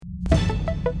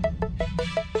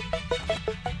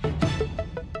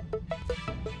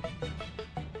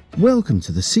Welcome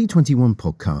to the C21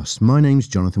 podcast. My name's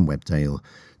Jonathan Webdale.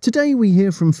 Today we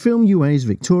hear from Film.UA's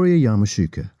Victoria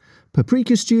Yarmoshchuk,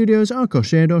 Paprika Studios'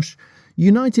 Erdos,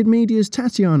 United Media's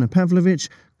Tatjana Pavlović,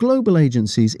 Global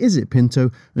Agency's Izzet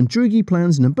Pinto and Drugi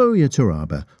Plan's Nebojša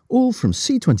Taraba, all from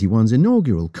C21's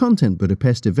inaugural Content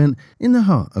Budapest event in the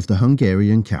heart of the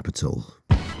Hungarian capital.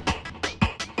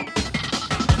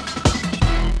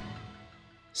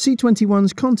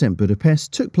 C21's Content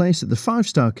Budapest took place at the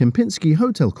five-star Kempinski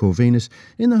Hotel Corvinus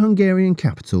in the Hungarian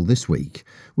capital this week,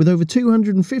 with over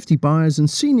 250 buyers and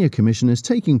senior commissioners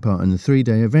taking part in the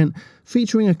three-day event,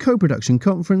 featuring a co-production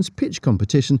conference, pitch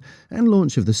competition and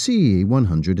launch of the CEE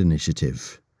 100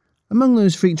 initiative. Among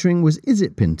those featuring was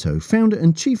Izzet Pinto, founder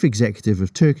and chief executive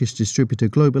of Turkish distributor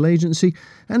Global Agency,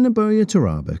 and Nebojša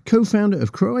Taraba, co-founder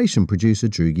of Croatian producer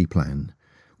Drugi Plan.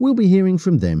 We'll be hearing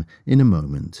from them in a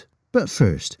moment. But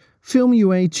first,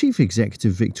 Film.UA Chief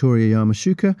Executive Victoria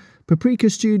Yarmoshchuk, Paprika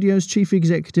Studios Chief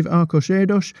Executive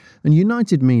Erdos, and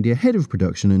United Media Head of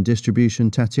Production and Distribution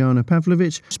Tatjana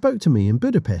Pavlović spoke to me in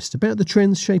Budapest about the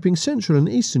trends shaping Central and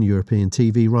Eastern European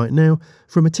TV right now,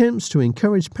 from attempts to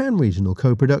encourage pan-regional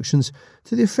co-productions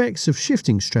to the effects of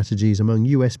shifting strategies among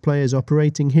US players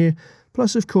operating here,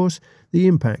 plus, of course, the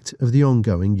impact of the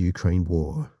ongoing Ukraine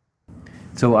war.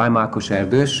 So I'm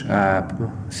Erdos,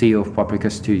 CEO of Paprika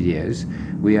Studios.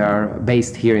 We are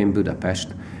based here in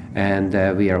Budapest, and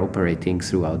we are operating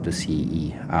throughout the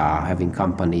CEE, having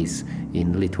companies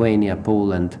in Lithuania,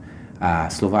 Poland,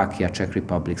 Slovakia, Czech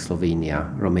Republic,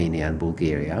 Slovenia, Romania and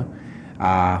Bulgaria.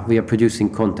 We are producing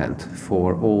content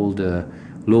for all the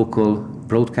local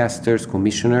broadcasters,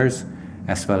 commissioners,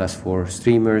 as well as for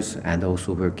streamers, and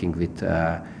also working with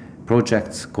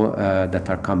projects that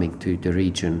are coming to the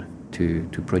region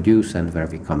to produce, and where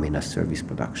we come in as service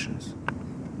productions.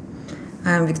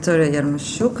 I'm Victoria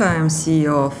Yarmoshchuk. I am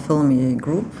CEO of Film.UA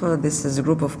Group. This is a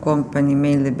group of company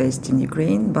mainly based in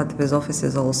Ukraine, but with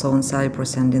offices also in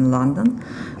Cyprus and in London.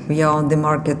 We are on the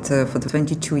market for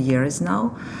 22 years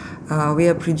now. We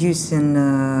are producing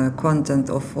content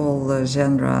of all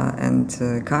genre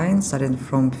and kinds, starting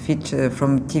from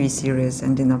TV series,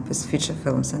 ending up with feature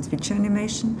films and feature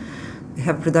animation. We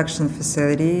have production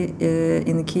facility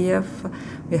in Kiev.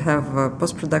 We have a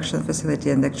post-production facility,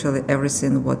 and actually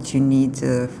everything what you need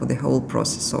for the whole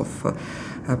process of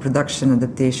production,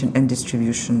 adaptation, and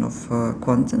distribution of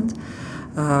content.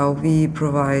 We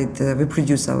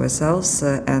produce ourselves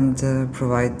and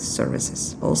provide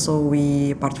services. Also,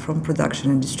 apart from production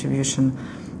and distribution,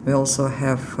 we also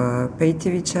have a pay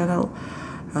TV channel.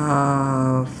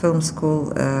 Film school,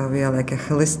 we are like a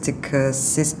holistic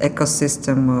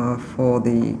ecosystem for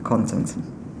the content.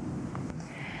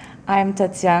 I'm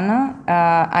Tatjana.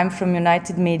 I'm from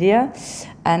United Media,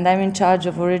 and I'm in charge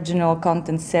of original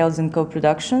content sales and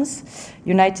co-productions.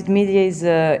 United Media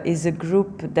is a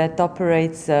group that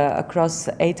operates across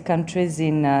 8 countries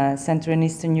in Central and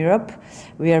Eastern Europe.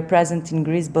 We are present in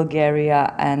Greece,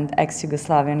 Bulgaria, and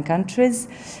ex-Yugoslavian countries.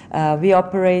 We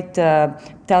operate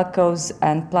telcos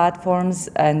and platforms,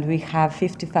 and we have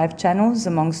 55 channels,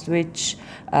 amongst which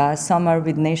some are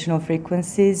with national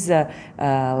frequencies,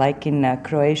 like in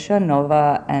Croatia,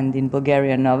 Nova, and in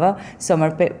Bulgaria, Nova. Some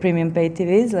are premium pay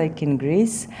TVs, like in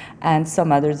Greece, and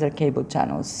some others are cable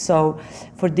channels. So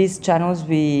for these channels,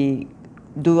 we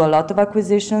do a lot of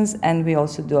acquisitions, and we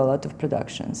also do a lot of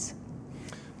productions.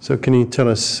 So can you tell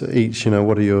us each,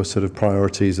 what are your sort of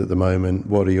priorities at the moment?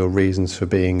 What are your reasons for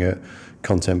being at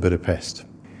Content Budapest?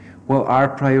 Well, our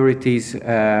priorities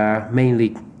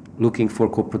mainly looking for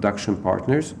co-production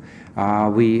partners.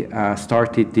 We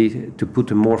started to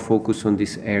put more focus on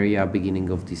this area beginning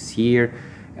of this year,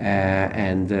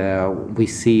 and we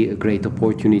see a great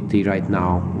opportunity right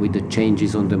now with the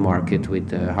changes on the market, with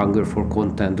the hunger for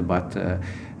content, but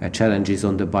challenges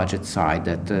on the budget side,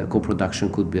 that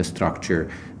co-production could be a structure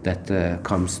that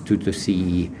comes to the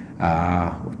CE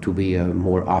to be a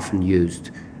more often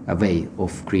used way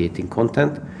of creating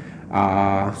content.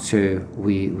 So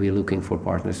we're looking for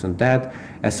partners on that,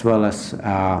 as well as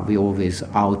we always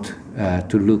out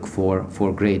to look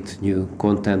for great new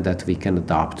content that we can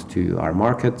adapt to our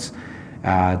markets.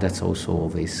 That's also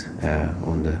always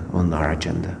on our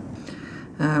agenda.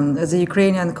 As a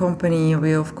Ukrainian company,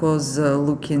 we of course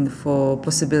looking for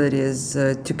possibilities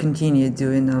to continue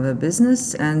doing our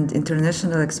business, and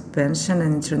international expansion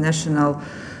and international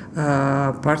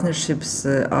partnerships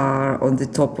are on the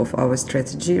top of our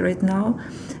strategy right now.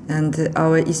 And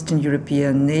our Eastern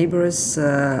European neighbors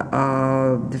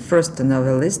are the first on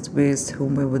our list with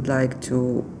whom we would like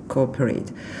to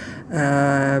cooperate.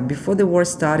 Before the war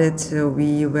started,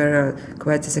 we were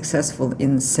quite successful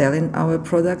in selling our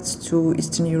products to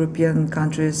Eastern European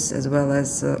countries as well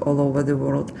as all over the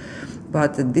world.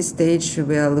 But at this stage,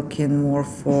 we are looking more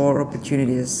for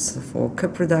opportunities for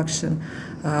co-production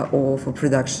or for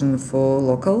production for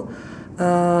local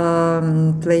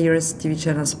players, TV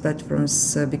channels,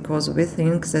 platforms, because we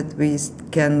think that we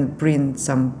can bring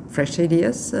some fresh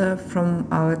ideas from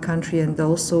our country, and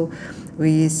also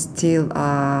we still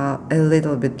are a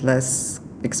little bit less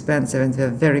expensive and we are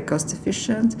very cost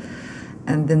efficient.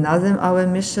 And another, our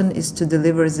mission is to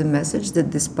deliver the message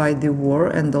that despite the war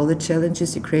and all the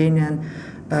challenges Ukrainian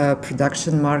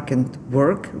production market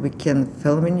work, we can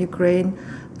film in Ukraine,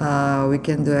 we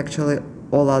can do actually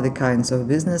all other kinds of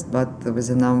business, but with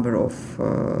a number of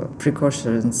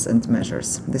precautions and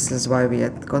measures. This is why we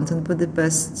at Content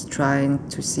Budapest trying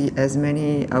to see as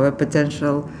many our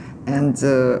potential and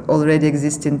already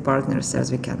existing partners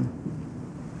as we can.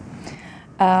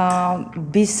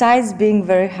 Besides being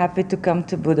very happy to come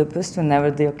to Budapest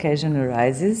whenever the occasion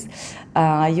arises,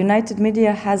 United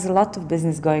Media has a lot of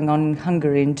business going on in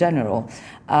Hungary in general.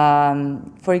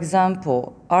 For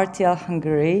example, RTL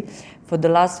Hungary, for the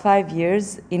last 5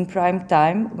 years, in prime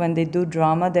time, when they do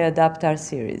drama, they adapt our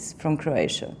series from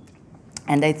Croatia.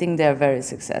 And I think they are very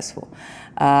successful.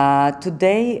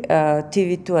 Today,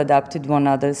 TV2 adapted one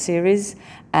other series,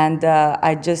 and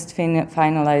I just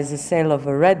finalized the sale of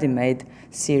a ready-made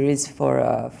series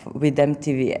with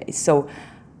MTVA. So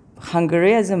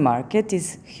Hungary as a market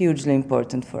is hugely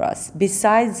important for us.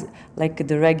 Besides like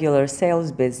the regular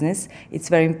sales business, it's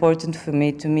very important for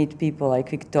me to meet people like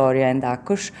Victoria and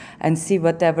Akos and see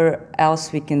whatever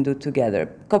else we can do together.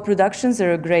 Co-productions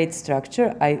are a great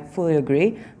structure, I fully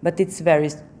agree, but it's very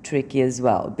tricky as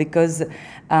well, because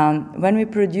when we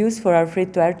produce for our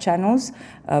free-to-air channels,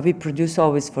 we produce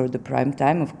always for the prime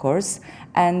time, of course,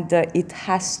 and it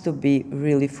has to be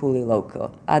really fully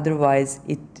local. Otherwise,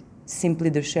 simply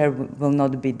the share will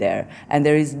not be there, and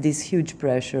there is this huge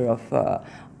pressure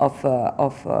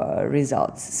of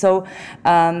results. So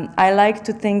I like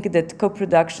to think that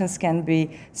co-productions can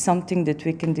be something that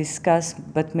we can discuss,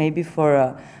 but maybe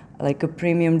for like a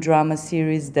premium drama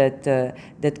series that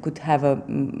could have a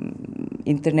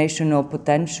international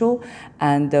potential,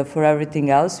 and for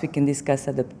everything else we can discuss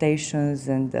adaptations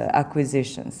and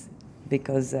acquisitions,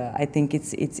 because I think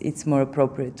it's more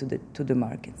appropriate to the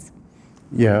markets.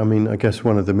 Yeah, I mean, I guess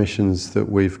one of the missions that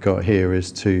we've got here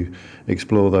is to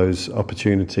explore those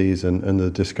opportunities and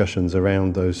the discussions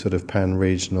around those sort of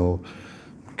pan-regional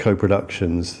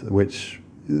co-productions, which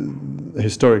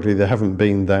historically there haven't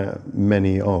been that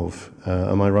many of.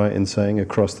 Am I right in saying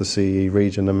across the CE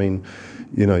region? I mean,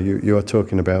 you know, you are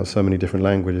talking about so many different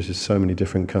languages, so many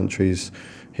different countries,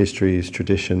 histories,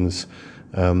 traditions.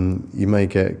 You may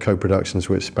get co-productions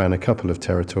which span a couple of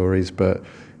territories, but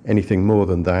anything more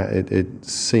than that, it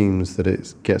seems that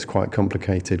it gets quite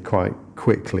complicated quite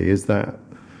quickly. Is that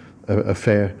a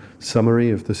fair summary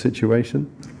of the situation?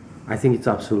 I think it's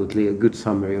absolutely a good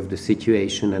summary of the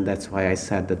situation, and that's why I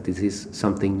said that this is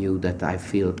something new that I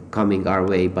feel coming our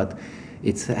way, but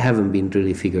it haven't been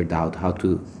really figured out how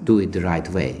to do it the right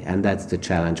way, and that's the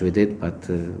challenge with it. But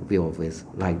we always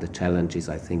like the challenges,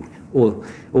 I think, all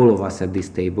of us at this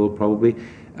table probably.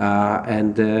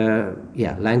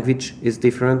 Yeah, language is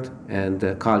different,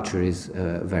 and culture is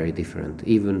very different.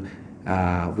 Even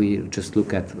we just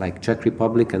look at like Czech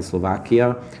Republic and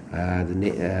Slovakia,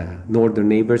 the northern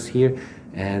neighbors here,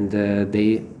 and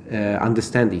they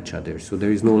understand each other, so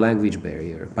there is no language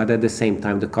barrier. But at the same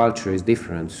time, the culture is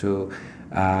different, so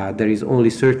there is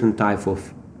only certain type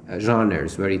of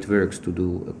genres where it works to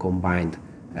do a combined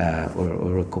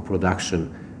or a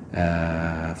co-production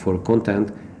for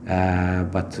content.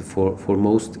 But for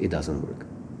most, it doesn't work.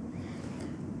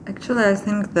 Actually, I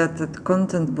think that at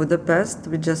Content Budapest,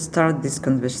 we just start this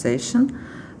conversation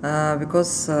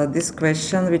because this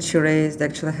question which you raised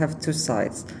actually have two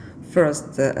sides.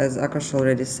 First, as Akos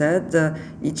already said,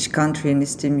 each country in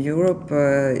Eastern Europe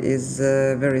is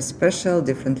very special,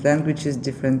 different languages,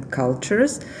 different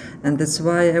cultures, and that's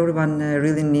why everyone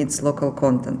really needs local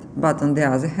content. But on the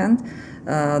other hand,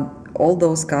 all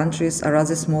those countries are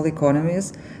rather small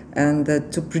economies, and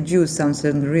to produce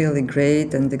something really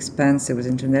great and expensive with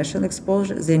international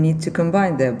exposure, they need to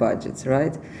combine their budgets,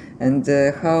 right? And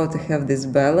how to have this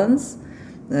balance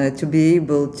to be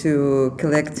able to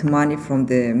collect money from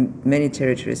the many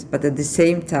territories, but at the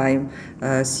same time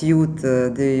suit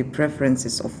the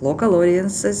preferences of local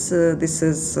audiences. This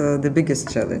is the biggest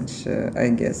challenge, I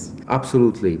guess.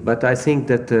 Absolutely, but I think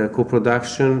that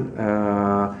co-production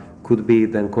could be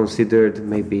then considered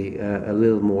maybe a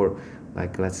little more,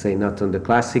 like, let's say, not on the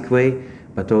classic way,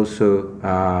 but also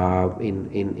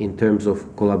in terms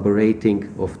of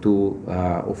collaborating of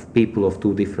people of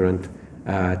two different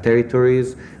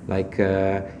territories. Like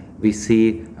we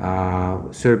see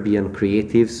Serbian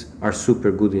creatives are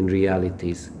super good in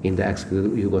realities in the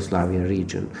ex-Yugoslavian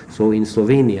region. So in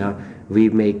Slovenia, we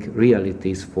make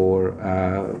realities for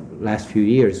last few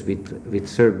years with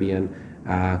Serbian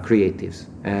creatives.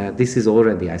 This is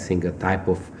already, I think, a type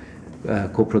of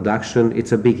co-production.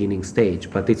 It's a beginning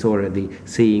stage, but it's already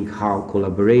seeing how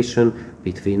collaboration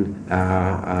between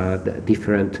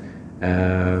different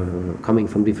coming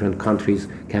from different countries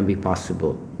can be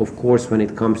possible. Of course, when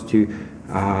it comes to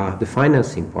the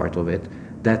financing part of it,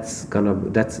 that's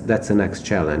the next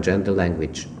challenge, and the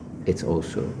language. It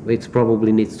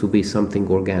probably needs to be something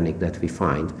organic that we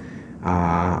find.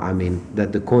 I mean,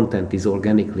 that the content is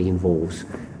organically involves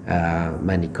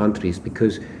many countries,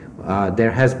 because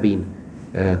there has been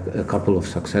a couple of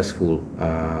successful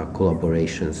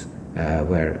collaborations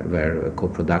where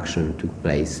co-production took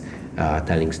place,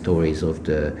 telling stories of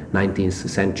the 19th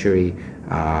century,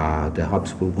 the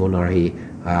Habsburg monarchy,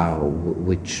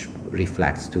 which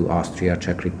reflects to Austria,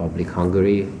 Czech Republic,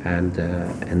 Hungary, and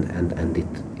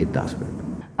it does work.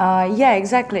 Yeah,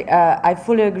 exactly. I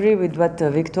fully agree with what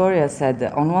Victoria said.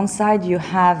 On one side, you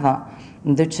have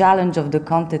the challenge of the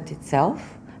content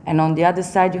itself, and on the other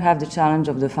side, you have the challenge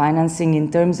of the financing.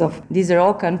 In terms of, these are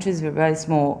all countries with very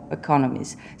small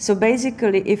economies. So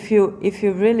basically, if you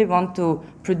really want to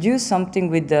produce something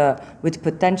with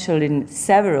potential in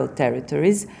several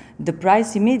territories, the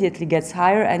price immediately gets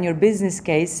higher, and your business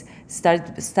case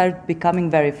start becoming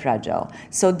very fragile.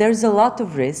 So there's a lot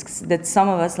of risks that some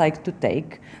of us like to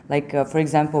take. Like, for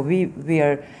example, we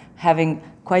are having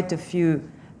quite a few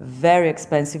very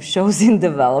expensive shows in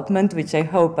development, which I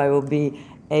hope I will be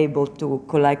able to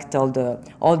collect all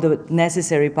the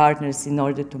necessary partners in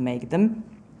order to make them.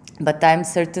 But I'm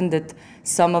certain that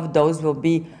some of those will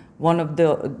be one of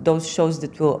those shows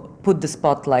that will put the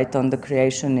spotlight on the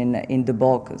creation in the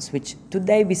Balkans, which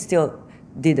today we still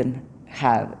didn't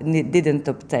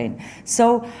obtain.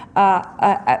 So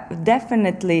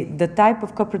definitely the type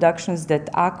of co-productions that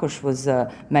Akos was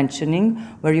mentioning,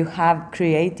 where you have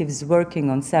creatives working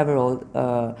on several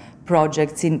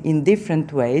projects in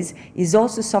different ways, is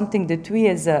also something that we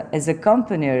as a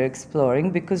company are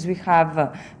exploring, because we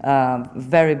have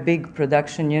very big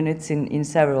production units in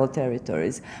several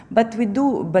territories. But we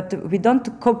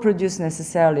don't co-produce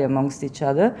necessarily amongst each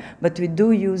other, but we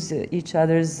do use each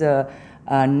other's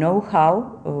know-how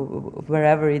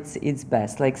wherever it's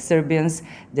best. Like Serbians,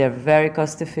 they're very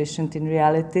cost efficient in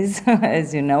realities,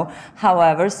 as you know.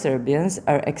 However, Serbians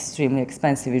are extremely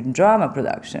expensive in drama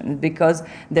production, because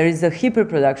there is a hyper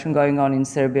production going on in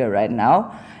Serbia right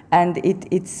now, and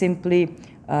it simply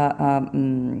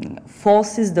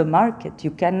forces the market.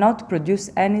 You cannot produce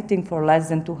anything for less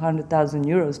than 200,000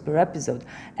 euros per episode.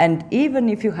 And even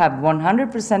if you have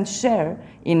 100% share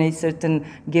in a certain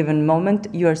given moment,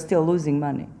 you are still losing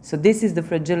money. So this is the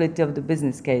fragility of the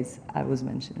business case I was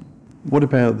mentioning. What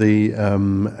about the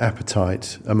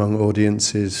appetite among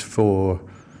audiences for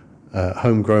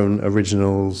homegrown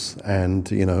originals and,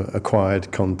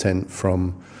 acquired content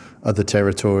from other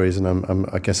territories? And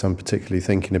I guess I'm particularly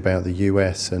thinking about the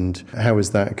US, and how is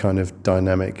that kind of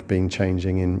dynamic been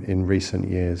changing in recent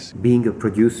years? Being a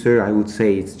producer, I would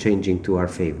say it's changing to our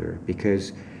favor,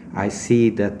 because I see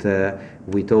that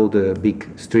with all the big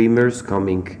streamers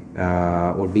coming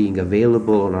or being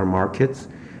available on our markets,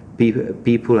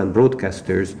 people and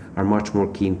broadcasters are much more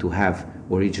keen to have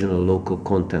original local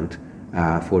content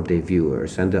for their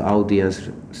viewers, and the audience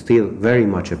still very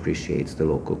much appreciates the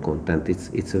local content.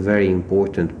 It's a very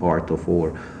important part of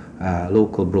our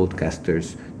local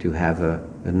broadcasters to have a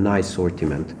nice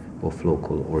assortment of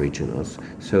local originals.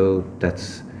 So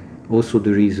that's also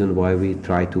the reason why we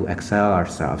try to excel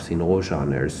ourselves in all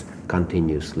genres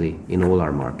continuously in all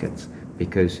our markets,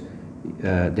 because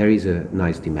there is a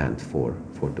nice demand for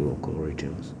the local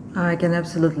originals. I can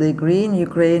absolutely agree. In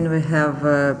Ukraine, we have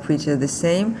pretty the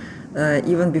same.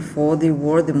 Even before the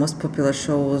war, the most popular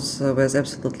shows was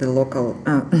absolutely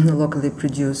locally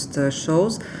produced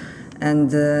shows,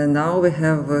 and now we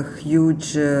have a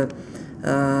huge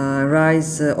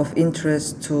rise of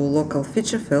interest to local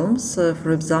feature films.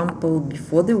 For example,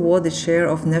 before the war, the share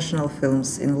of national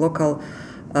films in local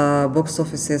box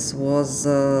offices was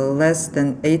less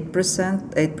than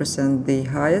 8% the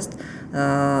highest.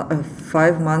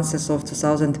 5 months of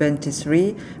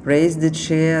 2023 raised the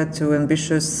share to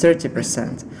ambitious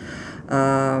 30%.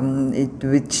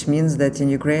 which means that in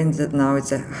Ukraine that now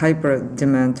it's a hyper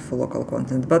demand for local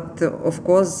content. But of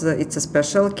course it's a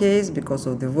special case because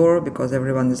of the war, because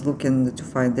everyone is looking to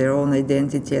find their own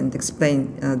identity and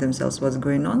explain themselves what's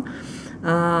going on.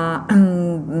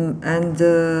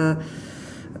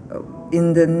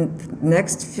 In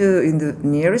the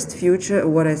nearest future,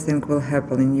 what I think will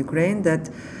happen in Ukraine, that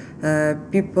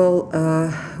people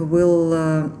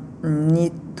will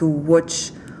need to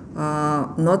watch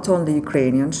not only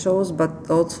Ukrainian shows, but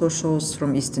also shows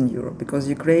from Eastern Europe, because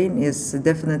Ukraine is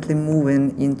definitely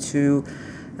moving into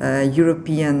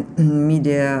European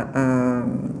media,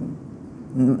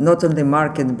 not only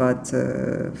market, but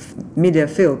media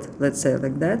field, let's say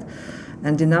like that.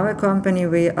 And in our company,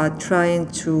 we are trying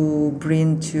to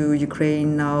bring to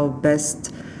Ukraine now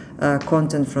best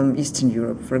content from Eastern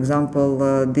Europe. For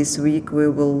example, this week we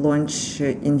will launch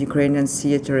in Ukrainian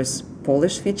theaters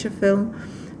Polish feature film.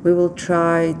 We will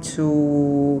try to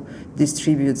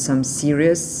distribute some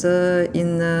series in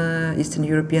Eastern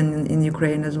European in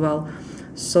Ukraine as well.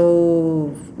 So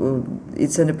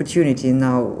it's an opportunity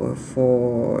now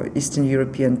for Eastern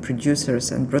European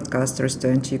producers and broadcasters to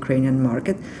enter Ukrainian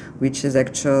market, which is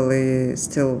actually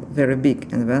still very big.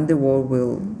 And when the war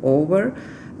will over,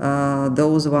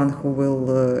 those one who will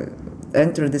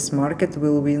enter this market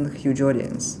will win a huge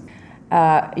audience.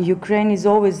 Ukraine is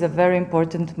always a very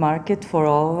important market for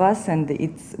all of us, and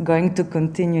it's going to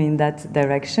continue in that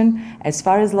direction. As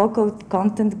far as local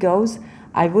content goes,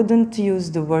 I wouldn't use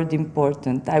the word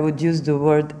important. I would use the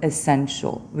word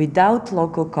essential. Without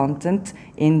local content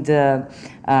on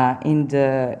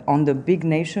the big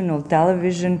national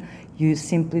television, you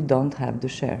simply don't have the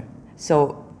share.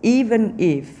 So even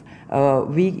if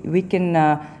we can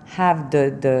have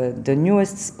the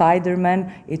newest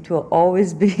Spider-Man, it will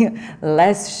always be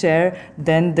less share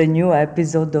than the new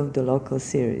episode of the local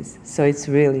series. So it's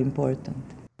really important.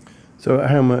 So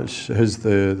how much has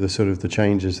the sort of the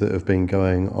changes that have been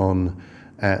going on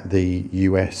at the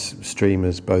US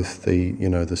streamers, both the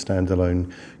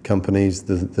standalone companies,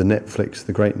 the Netflix,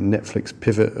 the great Netflix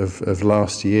pivot of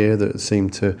last year that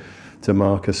seemed to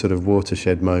mark a sort of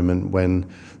watershed moment when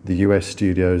the US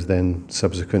studios then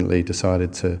subsequently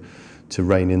decided to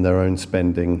rein in their own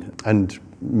spending and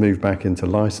move back into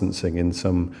licensing in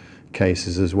some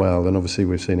cases as well. And obviously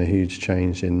we've seen a huge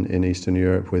change in Eastern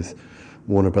Europe with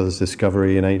Warner Brothers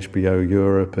Discovery and HBO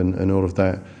Europe and all of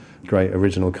that great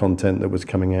original content that was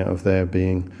coming out of there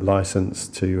being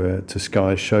licensed to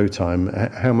Sky Showtime.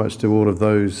 How much do all of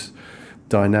those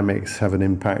dynamics have an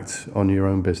impact on your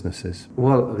own businesses?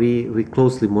 Well, we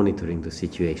closely monitoring the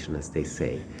situation, as they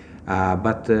say.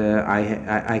 But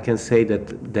I can say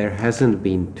that there hasn't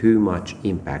been too much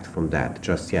impact from that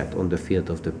just yet on the field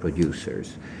of the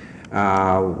producers.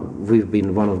 We've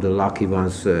been one of the lucky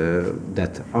ones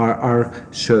that our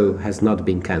show has not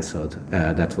been cancelled.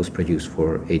 That was produced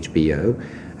for HBO,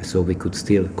 so we could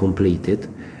still complete it.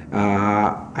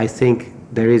 I think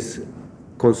there is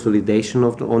consolidation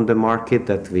on the market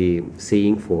that we're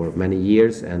seeing for many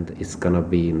years, and it's gonna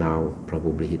be now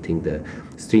probably hitting the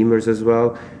streamers as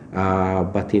well.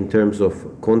 But in terms of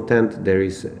content, there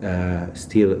is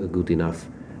still a good enough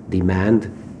demand.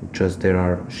 Just there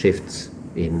are shifts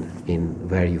in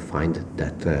where you find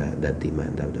that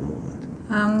demand at the moment.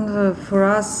 And for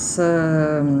us, that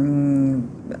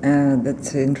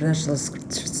international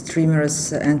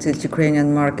streamers entered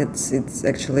Ukrainian markets, it's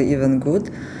actually even good.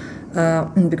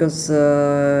 Because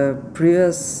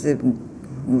previous,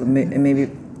 maybe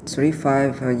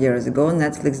 3-5 years ago,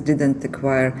 Netflix didn't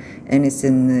acquire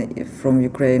anything from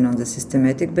Ukraine on the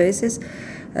systematic basis.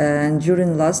 And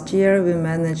during last year, we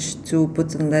managed to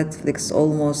put on Netflix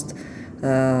almost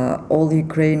all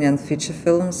Ukrainian feature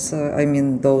films, I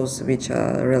mean those which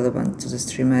are relevant to the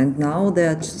streamer. And now they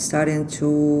are starting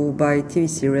to buy TV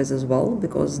series as well,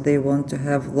 because they want to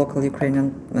have local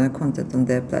Ukrainian content on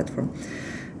their platform.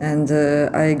 And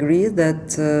I agree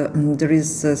that there is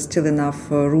still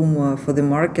enough room for the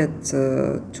market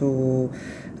to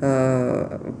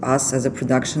us as a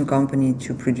production company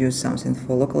to produce something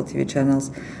for local TV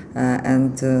channels,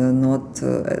 and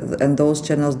those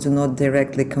channels do not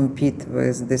directly compete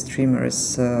with the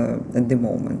streamers at the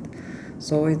moment.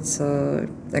 So it's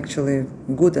actually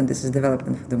good, and this is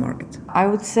development for the market. I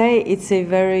would say it's a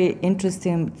very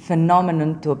interesting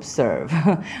phenomenon to observe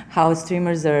how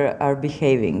streamers are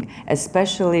behaving,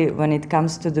 especially when it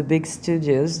comes to the big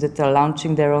studios that are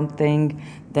launching their own thing.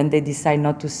 Then they decide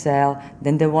not to sell,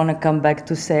 then they want to come back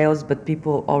to sales, but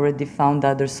people already found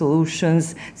other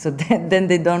solutions, so then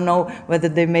they don't know whether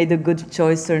they made a good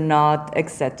choice or not,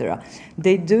 etc.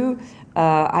 They do.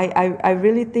 I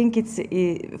really think it's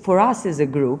for us as a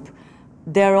group,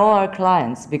 they're all our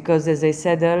clients because, as I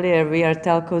said earlier, we are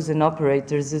telcos and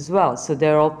operators as well. So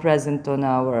they're all present on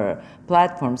our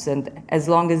platforms, and as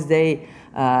long as they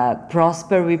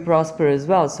prosper, we prosper as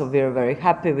well. So we are very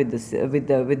happy with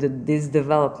this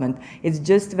development. It's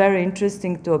just very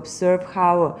interesting to observe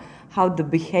how the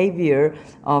behavior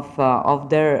of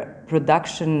their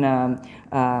production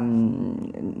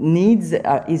needs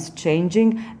is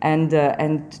changing, and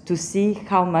to see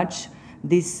how much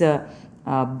this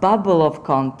bubble of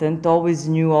content, always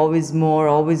new, always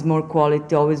more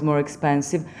quality, always more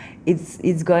expensive,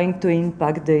 it's going to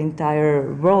impact the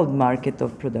entire world market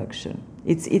of production.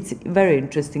 It's very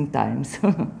interesting times.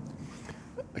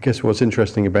 I guess what's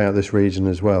interesting about this region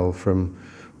as well, from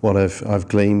what I've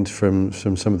gleaned from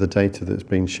some of the data that's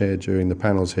been shared during the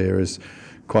panels here, is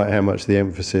quite how much the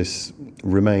emphasis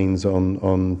remains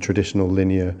on traditional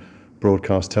linear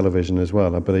broadcast television as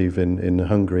well. I believe in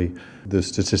Hungary, the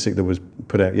statistic that was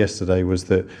put out yesterday was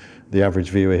that the average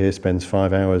viewer here spends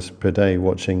 5 hours per day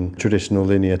watching traditional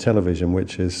linear television,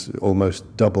 which is almost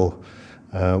double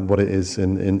what it is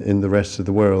in the rest of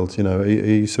the world. You know, are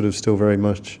you sort of still very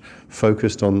much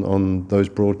focused on those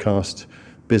broadcast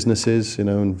businesses, you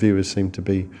know, and viewers seem to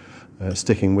be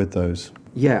sticking with those?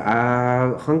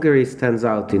 Yeah, Hungary stands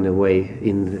out in a way,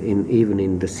 even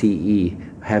in the CE,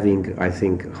 having, I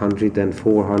think,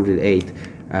 104, 108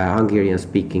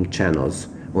 Hungarian-speaking channels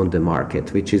on the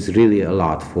market, which is really a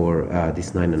lot for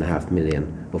this 9.5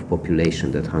 million of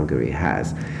population that Hungary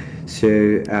has.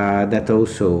 So that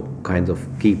also kind of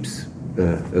keeps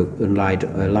a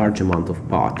large amount of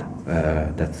part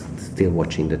that's still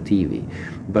watching the TV.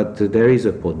 But there is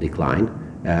a pod decline,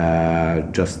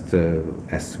 just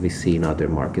as we see in other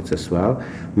markets as well.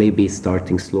 Maybe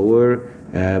starting slower,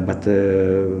 but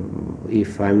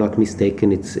if I'm not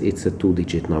mistaken, it's a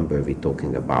 2-digit number we're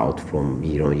talking about from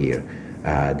year-on-year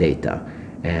data.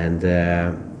 And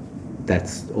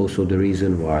that's also the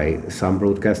reason why some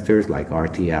broadcasters like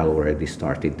RTL already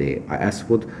started the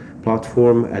SVOD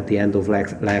platform at the end of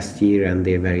last year, and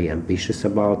they're very ambitious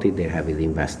about it. They're heavily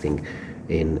investing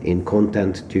in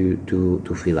content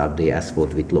to fill up the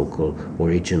SVOD with local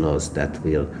originals that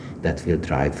will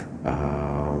drive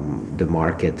the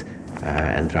market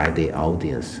and drive the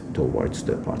audience towards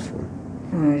the platform.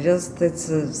 Just it's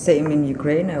the same in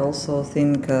Ukraine. I also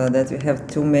think that we have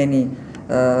too many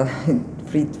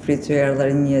free-to-air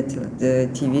linear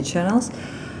TV channels.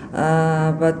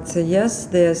 But yes,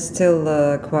 they're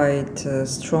still quite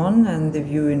strong, and the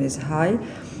viewing is high.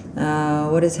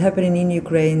 What is happening in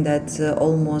Ukraine that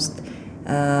almost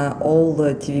all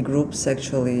the TV groups,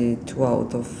 actually 2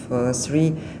 out of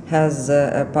 3, has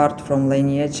apart from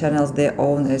linear channels their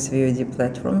own SVOD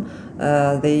platform.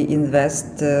 They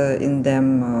invest in them.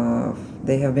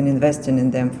 They have been investing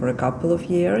in them for a couple of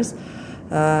years.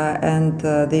 And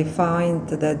they find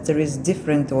that there is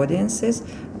different audiences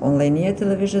on linear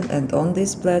television and on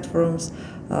these platforms.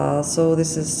 So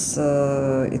this is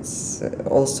it's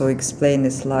also explain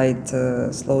a slight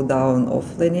slowdown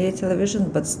of linear television,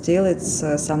 but still it's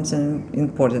something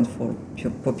important for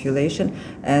population,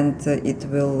 and it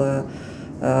will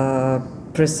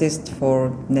persist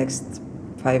for next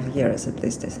 5 years at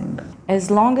least, I think.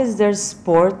 As long as there's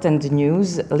sport and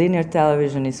news, linear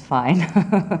television is fine.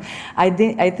 I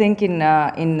think in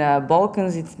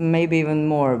Balkans it's maybe even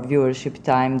more viewership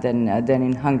time than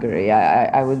in Hungary.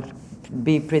 I would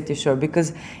be pretty sure,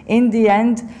 because in the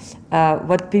end,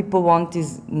 what people want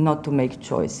is not to make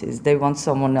choices. They want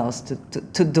someone else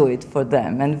to do it for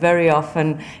them, and very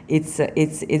often it's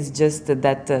just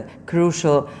that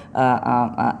crucial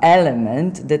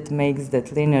element that makes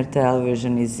that linear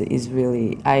television is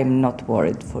really. I am not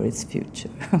worried for its future.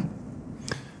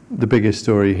 The biggest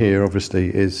story here,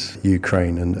 obviously, is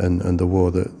Ukraine and the war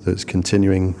that's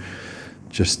continuing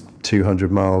just 200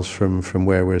 miles from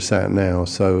where we're sat now.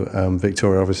 So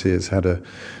Victoria obviously has had a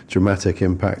dramatic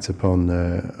impact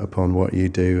upon what you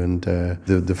do, and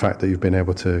the fact that you've been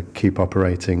able to keep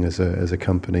operating as a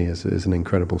company is an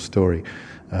incredible story.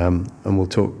 And we'll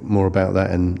talk more about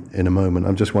that in a moment.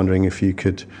 I'm just wondering if you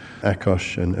could,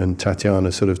 Ákos and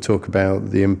Tatjana, sort of talk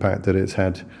about the impact that it's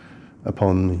had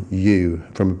upon you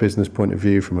from a business point of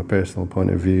view, from a personal point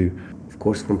of view. Of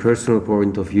course, from personal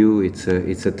point of view, it's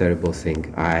a terrible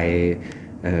thing. I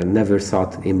never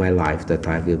thought in my life that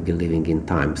I will be living in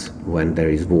times when there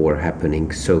is war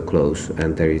happening so close,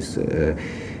 and there is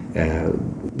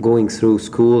going through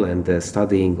school and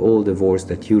studying all the wars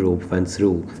that Europe went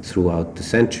throughout the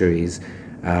centuries,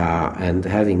 and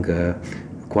having a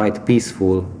quite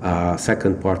peaceful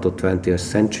second part of 20th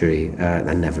century.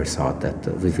 I never thought that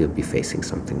we will be facing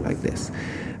something like this.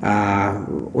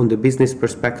 On the business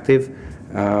perspective,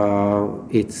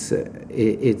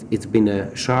 It's been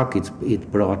a shock.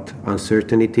 It brought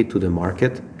uncertainty to the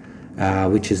market,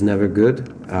 which is never good.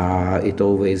 It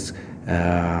always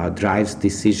drives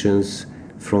decisions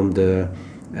from the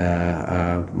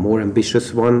more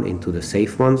ambitious one into the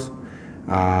safe ones.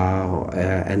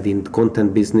 And in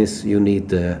content business, you need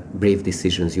the brave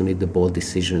decisions, you need the bold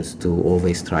decisions to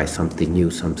always try something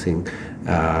new, something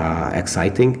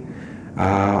exciting.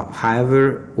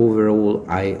 However, overall,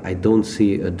 I don't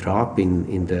see a drop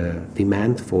in the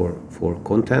demand for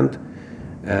content.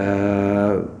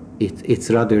 It's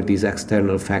rather these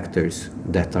external factors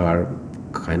that are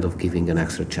kind of giving an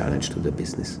extra challenge to the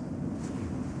business.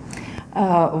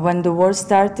 When the war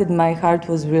started, my heart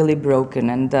was really broken,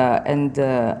 and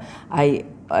I,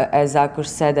 as Akos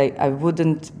said, I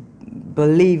wouldn't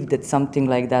believe that something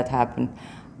like that happened.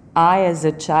 I, as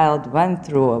a child, went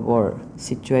through a war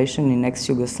situation in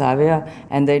ex-Yugoslavia,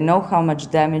 and I know how much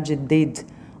damage it did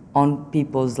on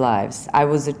people's lives. I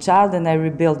was a child and I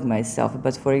rebuilt myself,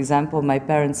 but for example, my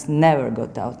parents never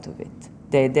got out of it.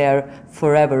 They're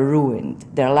forever ruined.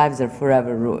 Their lives are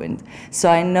forever ruined. So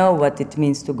I know what it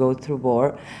means to go through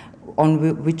war. On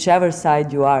whichever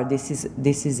side you are, this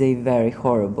is a very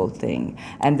horrible thing.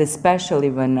 And especially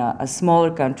when a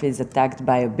smaller country is attacked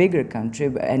by a bigger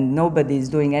country and nobody is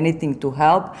doing anything to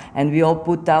help, and we all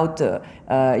put out,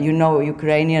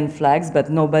 Ukrainian flags, but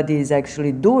nobody is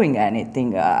actually doing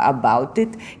anything about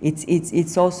it.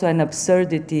 It's also an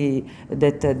absurdity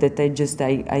that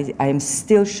I am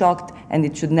still shocked, and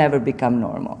it should never become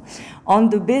normal. On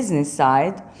the business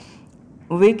side,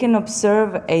 we can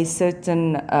observe a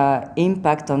certain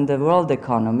impact on the world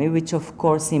economy, which of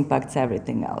course impacts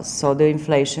everything else. So the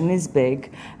inflation is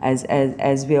big,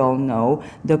 as we all know.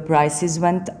 The prices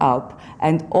went up,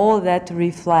 and all that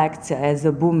reflects as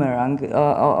a boomerang,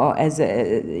 as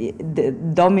a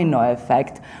domino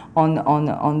effect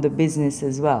on the business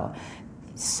as well.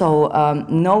 So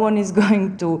no one is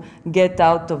going to get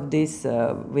out of this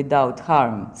without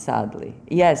harm, sadly.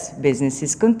 Yes, business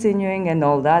is continuing and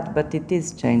all that, but it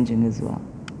is changing as well.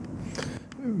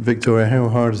 Victoria, how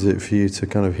hard is it for you to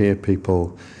kind of hear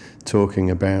people talking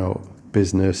about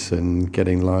business and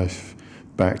getting life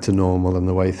back to normal and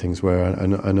the way things were?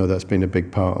 I know that's been a big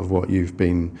part of what you've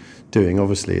been doing.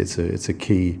 Obviously, it's a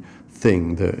key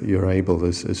thing that you're able,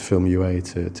 as Film.UA,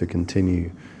 to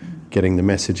continue getting the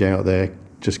message out there.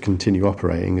 Just continue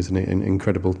operating is an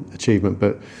incredible achievement.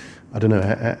 But I don't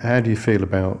know, how do you feel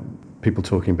about people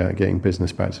talking about getting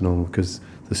business back to normal? Because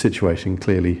the situation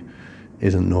clearly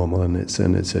isn't normal, and it's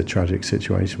a tragic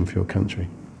situation for your country.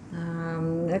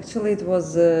 Actually, it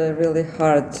was really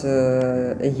hard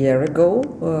a year ago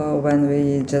when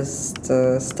we just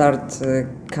start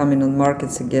coming on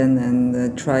markets again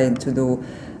and trying to do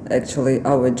actually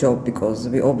our job, because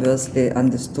we obviously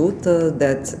understood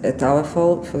that at our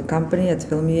company, at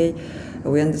Film.UA,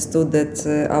 we understood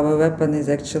that our weapon is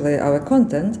actually our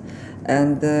content,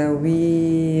 and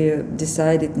we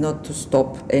decided not to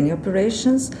stop any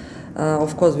operations.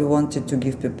 Of course, we wanted to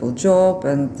give people job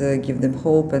and give them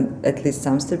hope and at least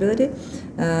some stability.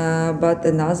 But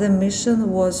another mission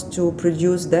was to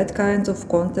produce that kind of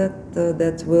content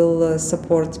that will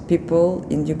support people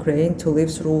in Ukraine to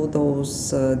live through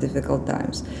those difficult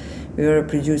times. We were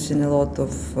producing a lot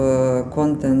of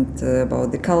content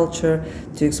about the culture,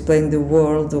 to explain the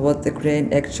world what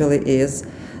Ukraine actually is,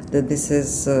 that this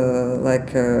is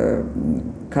like a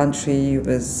country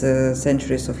with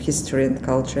centuries of history and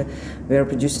culture. We are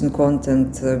producing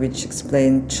content which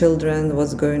explain children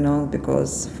what's going on,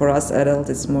 because for us adults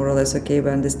it's more or less okay, we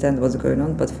understand what's going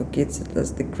on, but for kids it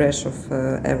was the crash of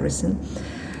everything.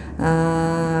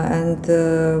 And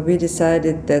we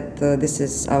decided that this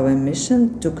is our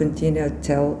mission, to continue to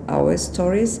tell our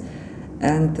stories.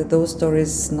 And those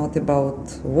stories not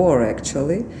about war,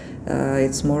 actually.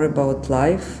 It's more about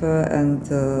life and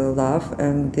love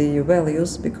and the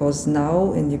values, because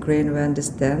now in Ukraine we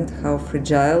understand how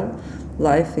fragile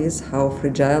life is, how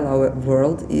fragile our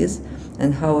world is,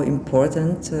 and how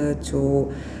important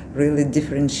to really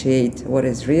differentiate what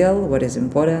is real, what is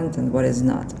important, and what is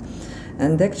not.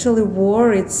 And actually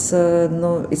war, it's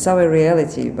our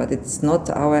reality, but it's not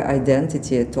our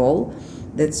identity at all.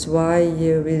 That's why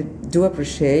we do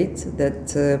appreciate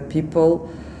that people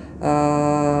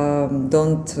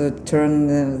don't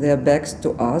turn their backs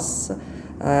to us.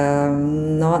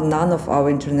 None of our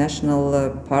international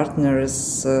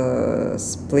partners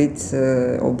split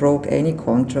or broke any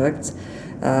contracts.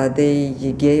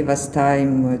 They gave us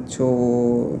time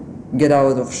to get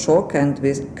out of shock, and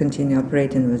we continue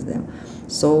operating with them.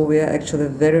 So we are actually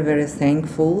very, very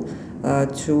thankful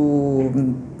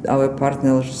to our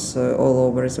partners all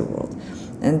over the world.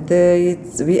 And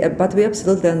but we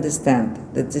absolutely understand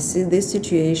that this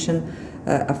situation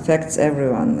affects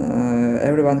everyone.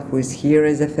 Everyone who is here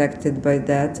is affected by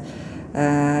that.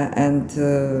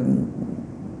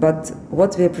 But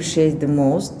what we appreciate the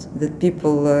most, that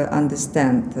people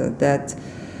understand that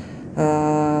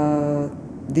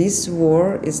this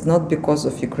war is not because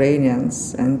of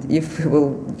Ukrainians, and if we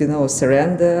will,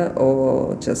 surrender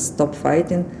or just stop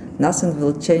fighting, nothing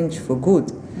will change for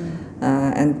good.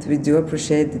 And we do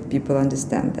appreciate that people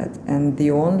understand that. And the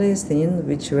only thing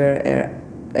which we're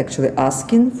actually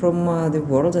asking from the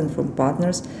world and from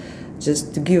partners,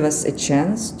 just to give us a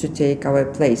chance to take our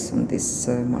place on this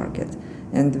market.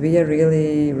 And we are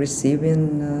really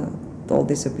receiving all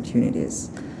these opportunities.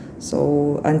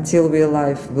 So until we're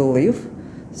alive, we'll live.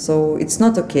 So it's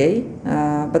not okay,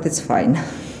 but it's fine.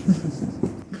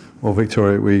 Well,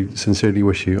 Victoria, we sincerely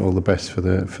wish you all the best for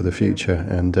the future,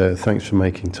 and thanks for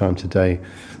making time today.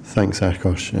 Thanks,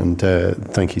 Akos, and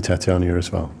thank you, Tatjana,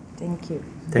 as well. Thank you.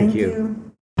 Thank you.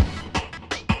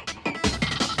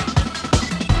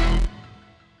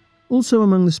 Also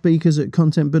among the speakers at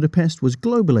Content Budapest was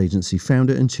global agency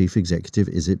founder and chief executive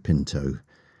Izzet Pinto.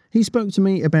 He spoke to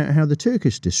me about how the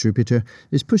Turkish distributor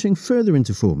is pushing further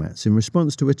into formats in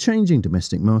response to a changing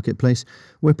domestic marketplace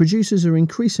where producers are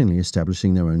increasingly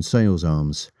establishing their own sales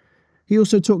arms. He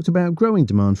also talked about growing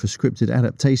demand for scripted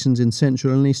adaptations in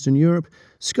Central and Eastern Europe,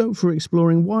 scope for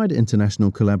exploring wider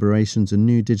international collaborations and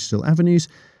new digital avenues,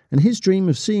 and his dream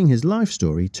of seeing his life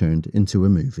story turned into a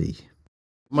movie.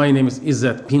 My name is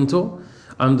Izzet Pinto.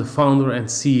 I'm the founder and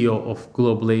CEO of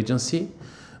Global Agency.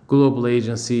 Global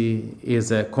Agency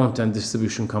is a content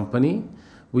distribution company.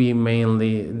 We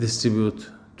mainly distribute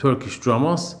Turkish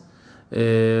dramas, but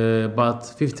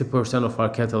 50% of our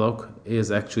catalog is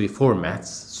actually formats.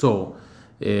 So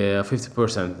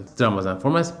 50% dramas and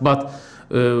formats, but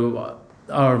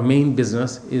our main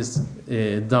business is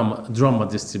drama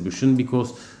distribution,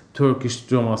 because Turkish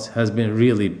dramas has been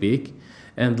really big,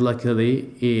 and luckily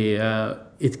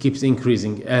it keeps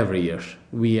increasing every year.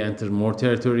 We enter more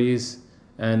territories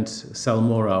and sell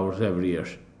more hours every year.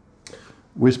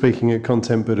 We're speaking at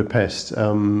Content Budapest,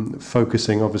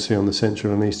 focusing obviously on the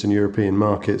Central and Eastern European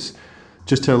markets.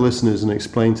 Just tell listeners and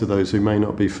explain to those who may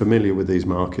not be familiar with these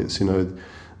markets,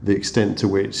 the extent to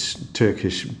which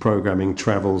Turkish programming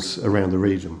travels around the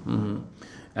region. Mm-hmm.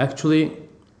 Actually,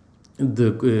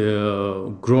 the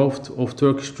growth of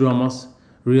Turkish dramas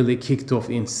really kicked off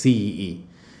in CEE.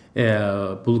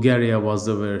 Bulgaria was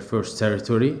the very first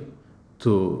territory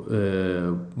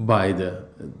to buy the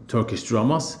Turkish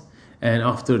dramas, and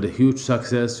after the huge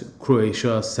success,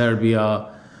 Croatia, Serbia,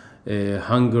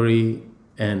 Hungary,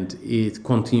 and it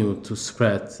continued to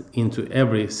spread into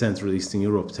every Central Eastern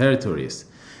Europe territories.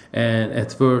 And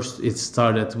at first it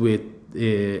started with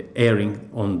airing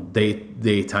on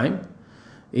daytime,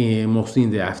 mostly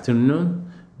in the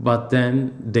afternoon, but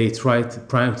then they tried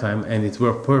prime time and it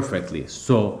worked perfectly.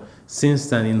 So since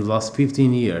then, in the last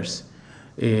 15 years,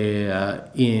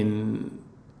 in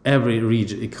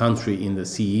every country in the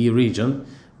CE region,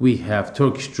 we have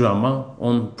Turkish drama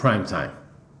on prime time,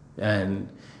 and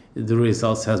the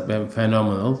results has been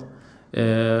phenomenal.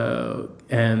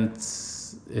 And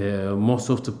most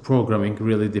of the programming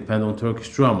really depend on Turkish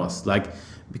dramas,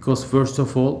 because first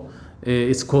of all,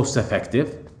 it's cost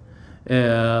effective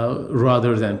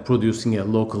rather than producing a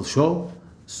local show.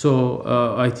 So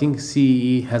I think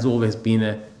CE has always been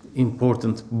an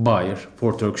important buyer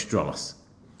for Turkish dramas.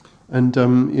 And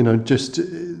just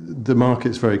the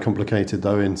market's very complicated,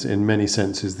 though, in many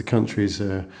senses. The countries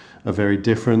are very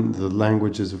different. The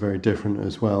languages are very different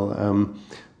as well.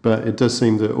 But it does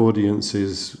seem that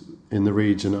audiences in the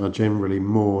region are generally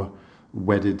more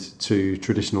wedded to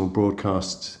traditional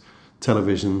broadcast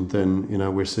television than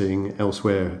we're seeing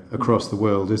elsewhere across the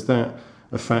world. Is that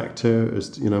a factor?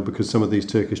 Because some of these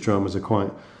Turkish dramas are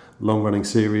quite long-running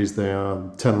series. They are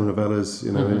telenovelas,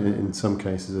 in some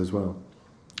cases as well.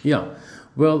 Yeah,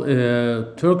 well,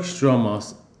 Turkish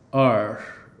dramas are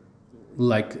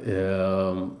like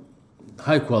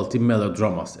high-quality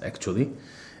melodramas, actually,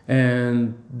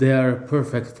 and they are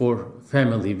perfect for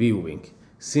family viewing,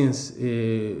 since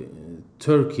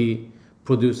Turkey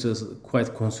produces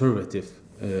quite conservative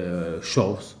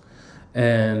shows,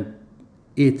 and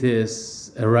it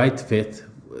is a right fit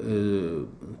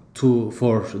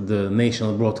for the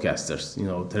national broadcasters,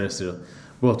 terrestrial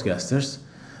broadcasters.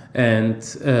 And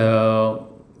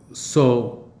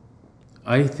so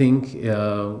I think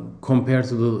compared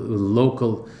to the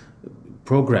local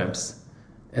programs,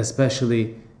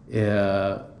 especially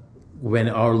when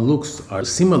our looks are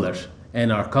similar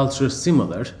and our culture is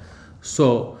similar,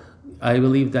 so I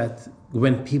believe that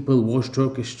when people watch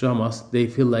Turkish dramas, they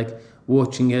feel like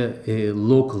watching a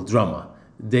local drama.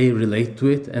 They relate to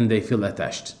it and they feel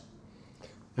attached.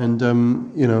 And,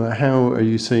 how are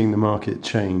you seeing the market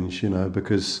change,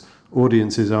 because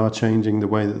audiences are changing, the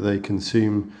way that they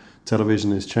consume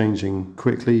television is changing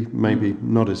quickly, maybe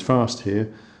not as fast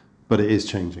here, but it is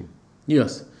changing.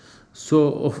 Yes.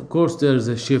 So, of course, there's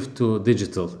a shift to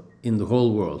digital in the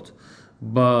whole world.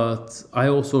 But I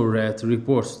also read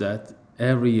reports that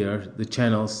every year the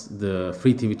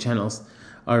free TV channels,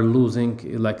 are losing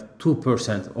like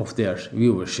 2% of their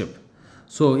viewership.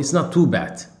 So it's not too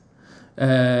bad.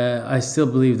 I still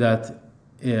believe that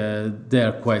they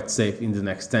are quite safe in the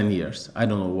next 10 years. I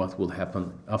don't know what will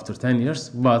happen after 10 years,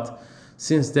 but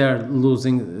since they are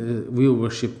losing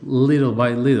viewership little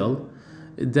by little,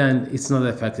 then it's not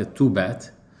affected too bad.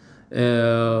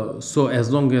 So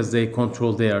as long as they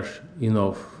control their,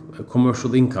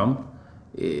 commercial income,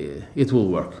 it will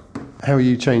work. How are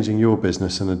you changing your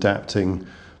business and adapting,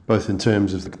 both in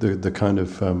terms of the kind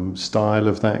of style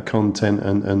of that content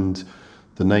and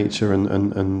the nature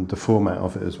and the format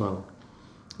of it as well?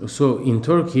 So in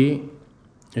Turkey,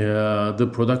 the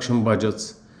production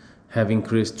budgets have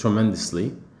increased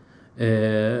tremendously.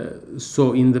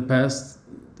 So in the past,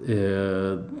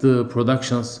 the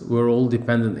productions were all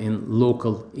dependent in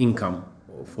local income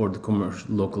for the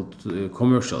local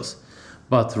commercials.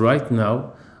 But right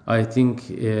now, I think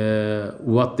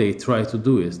what they try to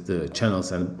do is, the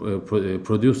channels and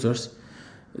producers,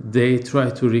 they try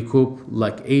to recoup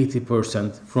like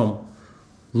 80% from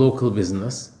local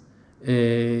business,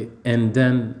 and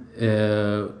then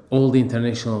all the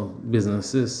international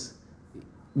businesses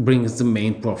brings the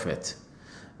main profit.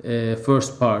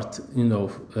 First part,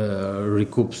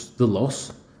 recoups the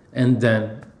loss, and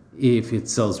then if it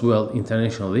sells well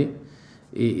internationally,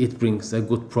 it brings a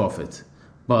good profit.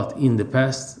 But in the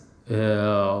past,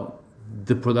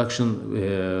 the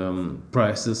production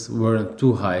prices weren't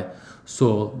too high,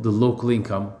 so the local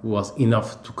income was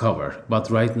enough to cover. But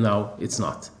right now, it's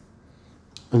not.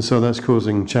 And so that's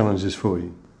causing challenges for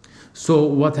you? So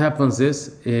what happens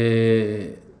is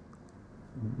the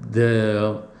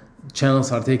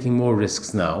channels are taking more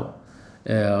risks now.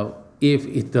 If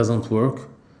it doesn't work,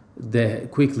 they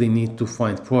quickly need to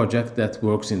find project that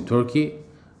works in Turkey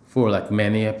for like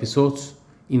many episodes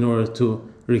in order to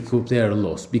recoup their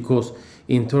loss. Because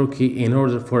in Turkey, in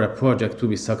order for a project to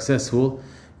be successful,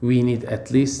 we need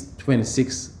at least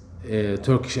 26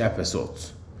 Turkish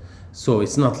episodes. So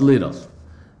it's not little.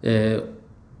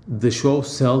 The shows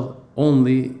sell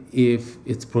only if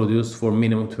it's produced for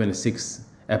minimum 26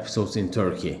 episodes in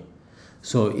Turkey.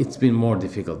 So it's been more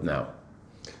difficult now.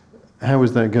 How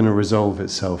is that going to resolve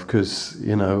itself? Because,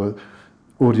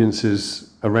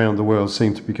 audiences around the world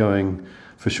seem to be going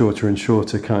for shorter and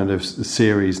shorter kind of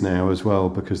series now as well,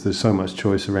 because there's so much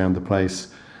choice around the place,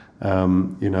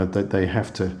 that they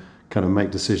have to kind of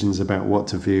make decisions about what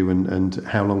to view and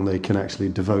how long they can actually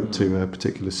devote to a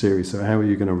particular series. So how are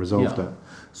you going to resolve that?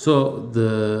 So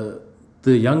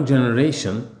the young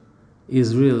generation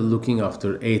is really looking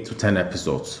after 8 to 10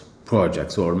 episodes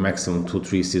projects, or maximum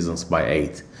 2-3 seasons by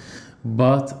 8.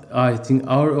 But I think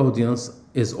our audience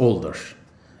is older,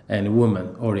 and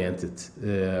women-oriented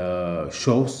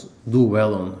shows do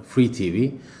well on free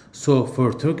TV. So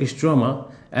for Turkish drama,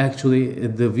 actually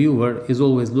the viewer is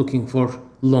always looking for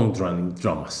long-running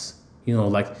dramas.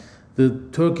 Like the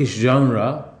Turkish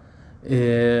genre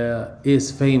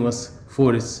is famous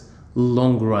for its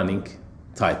long-running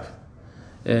type.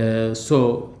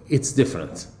 So it's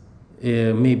different.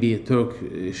 Maybe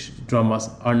Turkish dramas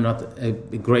are not a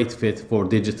great fit for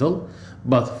digital,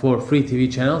 but for free TV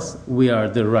channels, we are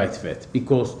the right fit,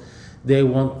 because they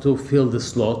want to fill the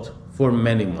slot for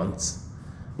many months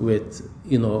with,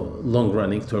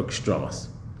 long-running Turkish dramas.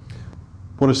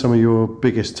 What are some of your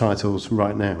biggest titles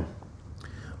right now?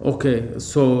 Okay,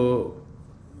 so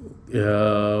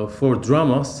for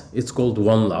dramas, it's called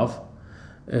One Love.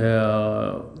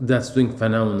 That's doing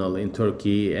phenomenal in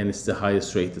Turkey, and it's the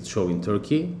highest rated show in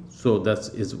Turkey. So that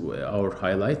is our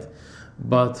highlight.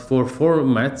 But for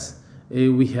formats,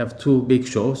 we have 2 big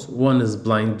shows. One is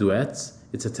Blind Duets.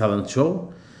 It's a talent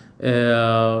show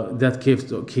that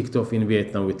kicked off in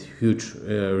Vietnam with huge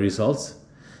results.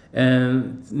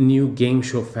 And new game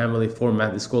show family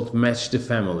format is called Match the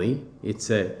Family. It's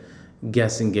a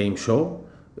guessing game show.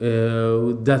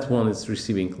 That one is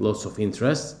receiving lots of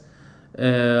interest.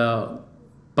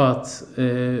 But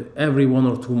every 1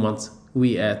 or 2 months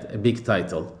we add a big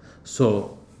title.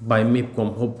 So by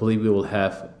MIPCOM, hopefully we will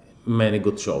have many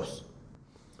good shows.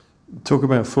 Talk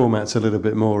about formats a little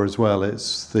bit more as well.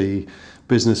 It's the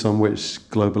business on which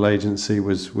Global Agency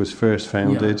was first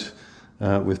founded.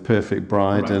 with Perfect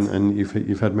Bride, Right. and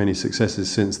you've had many successes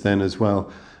since then as well.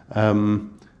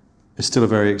 It's still a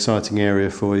very exciting area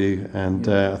for you, and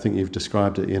I think you've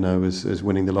described it, as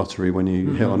winning the lottery when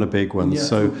you hit on a big one. Yeah.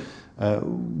 So,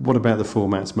 what about the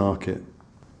formats market?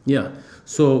 Yeah.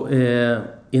 So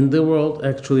in the world,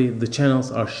 actually, the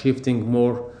channels are shifting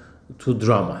more to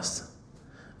dramas.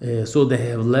 So they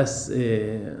have less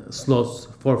slots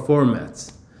for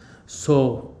formats.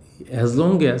 So as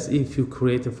long as if you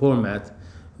create a format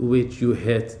which you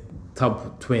hit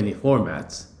top 20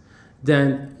 formats,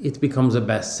 then it becomes a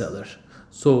bestseller.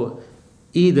 So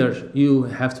either you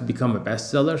have to become a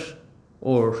bestseller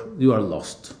or you are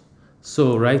lost.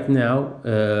 So right now,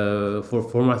 for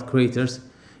format creators,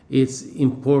 it's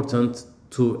important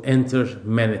to enter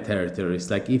many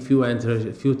territories. Like if you enter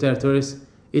a few territories,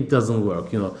 it doesn't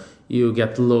work. You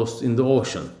get lost in the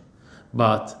ocean.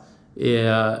 But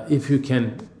if you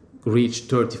can reach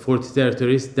 30, 40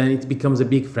 territories, then it becomes a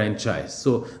big franchise.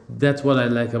 So that's what I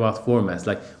like about formats.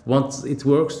 Like once it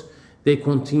works, they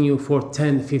continue for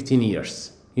 10, 15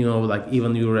 years. Like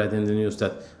even you read in the news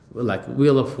that like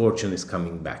Wheel of Fortune is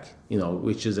coming back,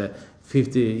 which is a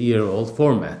 50-year-old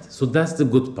format. So that's the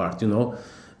good part,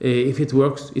 If it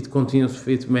works, it continues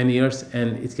for many years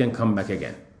and it can come back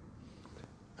again.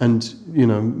 And,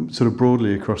 sort of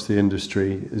broadly across the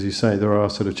industry, as you say, there are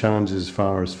sort of challenges as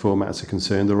far as formats are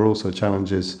concerned. There are also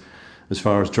challenges as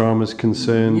far as drama is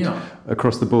concerned. Yeah.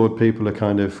 Across the board, people are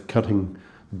kind of cutting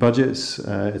budgets.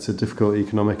 It's a difficult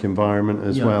economic environment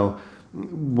as well.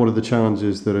 What are the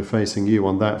challenges that are facing you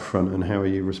on that front, and how are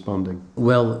you responding?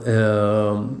 Well,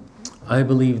 I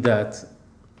believe that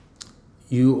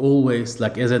you always,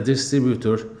 like as a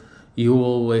distributor, you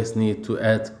always need to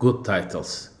add good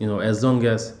titles. As long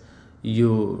as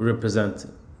you represent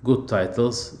good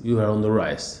titles, you are on the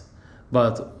rise.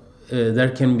 But there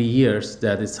can be years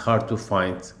that it's hard to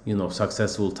find,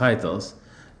 successful titles.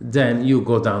 Then you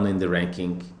go down in the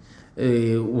ranking.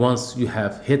 Once you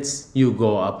have hits, you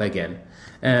go up again.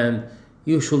 And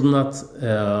you should not,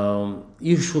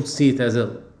 you should see it as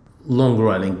a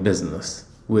long-running business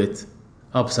with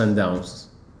ups and downs.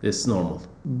 It's normal.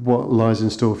 What lies in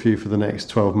store for you for the next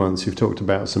 12 months? You've talked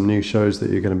about some new shows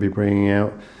that you're going to be bringing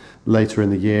out later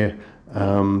in the year.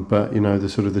 But, the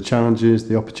sort of the challenges,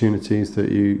 the opportunities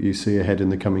that you see ahead in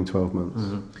the coming 12 months.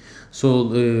 Mm-hmm. So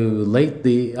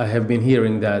lately, I have been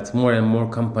hearing that more and more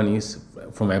companies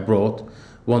from abroad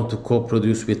want to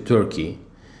co-produce with Turkey.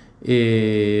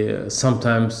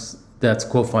 Sometimes that's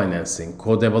co-financing,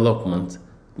 co-development.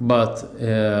 But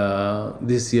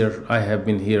this year, I have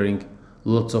been hearing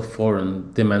lots of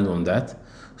foreign demand on that.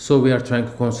 So we are trying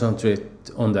to concentrate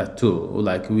on that too.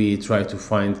 Like we try to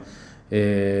find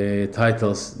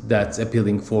titles that's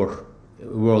appealing for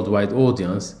worldwide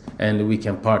audience, and we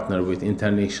can partner with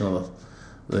international,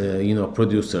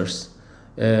 producers.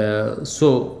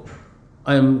 So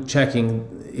I'm checking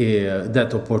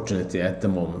that opportunity at the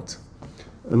moment.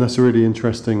 And that's a really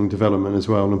interesting development as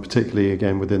well, and particularly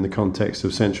again within the context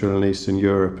of Central and Eastern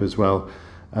Europe as well.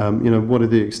 What are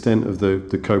the extent of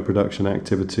the co-production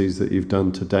activities that you've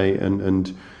done to date,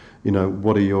 and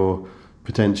what are your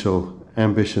potential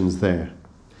ambitions there?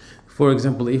 For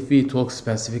example, if we talk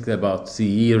specifically about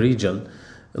CE region,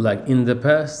 like in the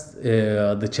past,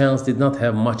 the channels did not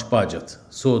have much budget,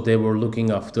 so they were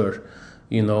looking after,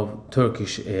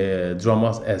 Turkish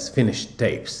dramas as finished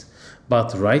tapes.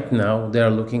 But right now, they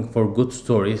are looking for good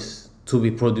stories to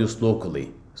be produced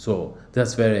locally. So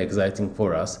that's very exciting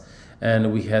for us.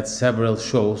 And we had several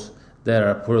shows that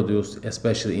are produced,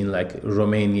 especially in like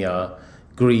Romania,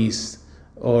 Greece,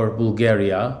 or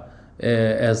Bulgaria,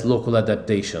 as local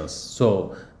adaptations.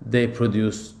 So they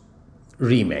produce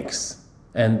remakes,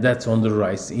 and that's on the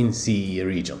rise in CE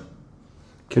region.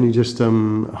 Can you just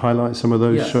highlight some of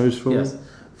those shows for me?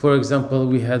 For example,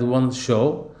 we had one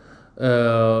show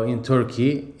in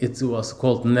Turkey. It was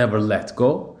called Never Let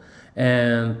Go,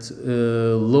 and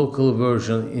local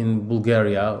version in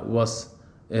Bulgaria was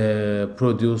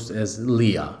produced as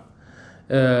Leah.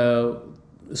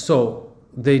 So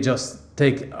they just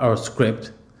take our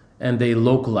script and they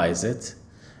localize it,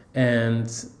 and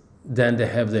then they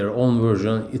have their own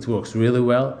version. It works really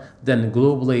well. Then the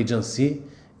global agency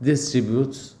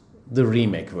distributes the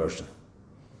remake version.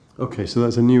 Okay, so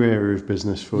that's a new area of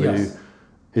business for you.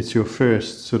 It's your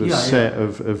first sort of set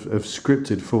of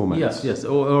scripted formats. Yes.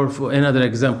 Or for another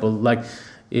example, like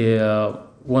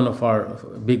one of our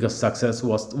biggest success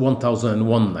was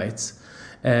 1001 Nights.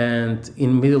 And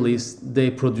in Middle East, they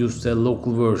produced a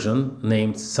local version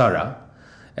named Sarah.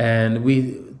 And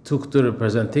we took the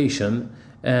representation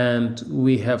and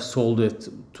we have sold it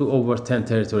to over 10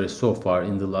 territories so far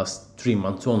in the last 3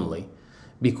 months only.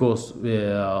 because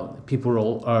people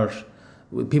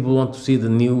want to see the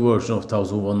new version of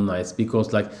 1001 Nights,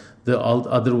 because like the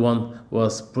other one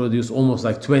was produced almost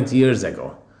like 20 years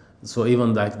ago. So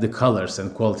even like the colors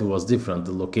and quality was different,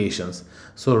 the locations.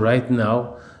 So right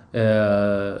now,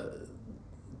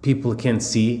 people can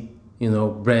see,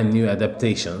 brand new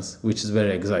adaptations, which is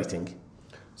very exciting.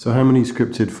 So how many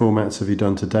scripted formats have you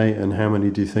done to date, and how many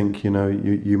do you think,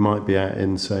 you might be at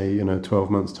in, say, 12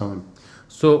 months' time?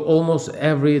 So almost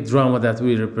every drama that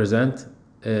we represent,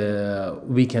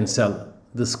 we can sell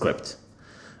the script.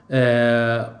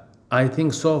 I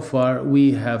think so far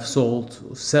we have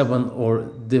sold 7 or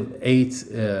 8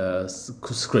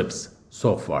 scripts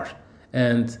so far,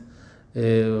 and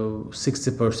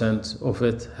 60% of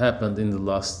it happened in the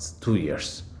last 2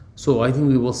 years. So I think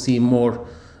we will see more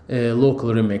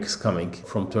local remakes coming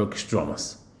from Turkish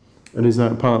dramas. And is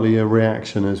that partly a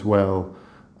reaction as well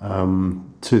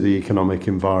to the economic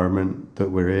environment that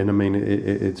we're in? I mean,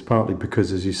 it's partly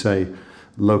because, as you say,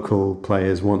 local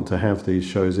players want to have these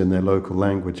shows in their local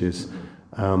languages.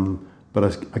 But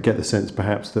I get the sense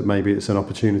perhaps that maybe it's an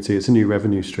opportunity, it's a new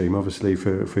revenue stream, obviously,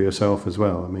 for yourself as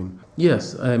well. I mean,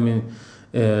 yes, I mean,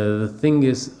 the thing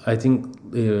is, I think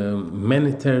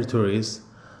many territories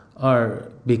are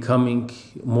becoming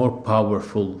more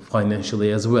powerful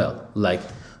financially as well. Like,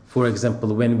 for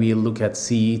example, when we look at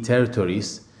CE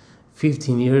territories,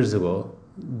 15 years ago,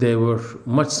 they were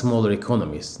much smaller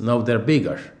economies. Now they're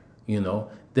bigger,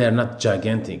 They're not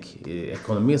gigantic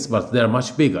economies, but they're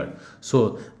much bigger.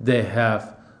 So they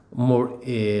have more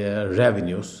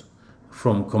revenues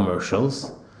from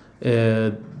commercials.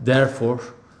 Therefore,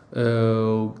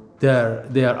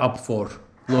 they are up for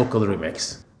local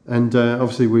remakes. And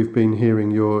obviously we've been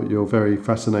hearing your very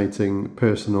fascinating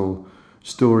personal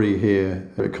story here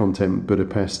at Content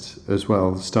Budapest as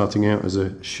well, starting out as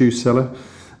a shoe seller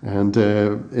and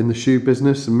in the shoe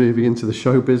business and moving into the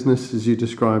show business, as you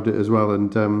described it as well.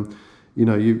 And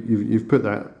you've put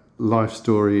that life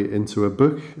story into a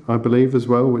book, I believe, as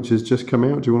well, which has just come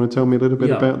out. Do you want to tell me a little bit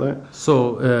about that?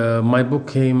 So my book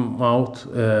came out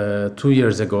 2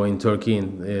 years ago in Turkey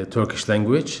in Turkish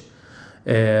language,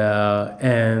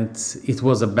 and it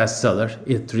was a bestseller.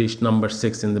 It reached number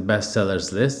 6 in the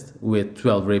bestsellers list with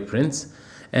 12 reprints.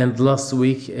 And last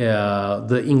week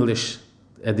the English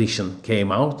edition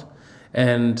came out,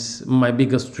 and my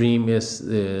biggest dream is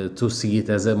to see it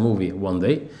as a movie one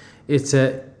day. It's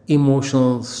a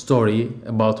emotional story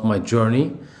about my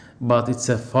journey, but it's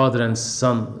a father and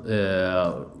son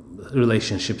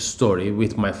relationship story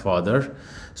with my father.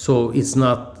 So it's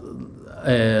not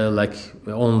like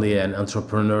only an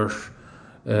entrepreneur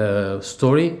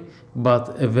story, but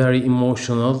a very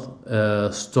emotional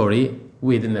story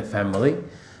within a family.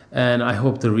 And I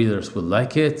hope the readers will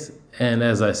like it. And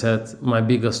as I said, my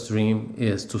biggest dream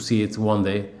is to see it one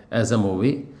day as a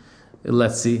movie.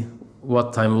 Let's see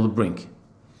what time will bring.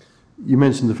 You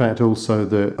mentioned the fact also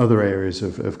that other areas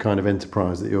of kind of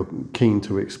enterprise that you're keen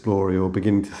to explore, you're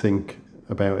beginning to think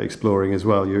about exploring as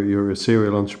well. You're a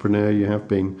serial entrepreneur, you have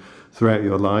been throughout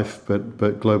your life,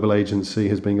 but Global Agency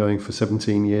has been going for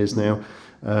 17 years now.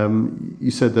 You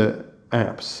said that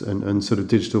apps and sort of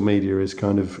digital media is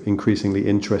kind of increasingly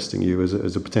interesting you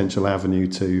as a potential avenue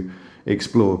to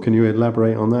explore. Can you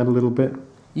elaborate on that a little bit?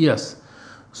 Yes.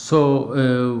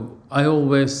 So I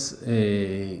always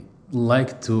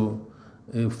like to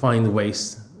find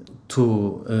ways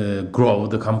to grow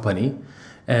the company,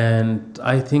 and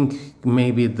I think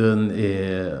maybe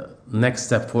the next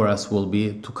step for us will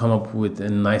be to come up with a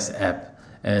nice app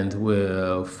and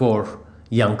for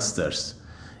youngsters,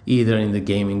 either in the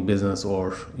gaming business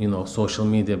or social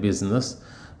media business.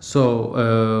 So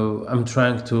I'm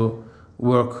trying to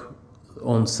work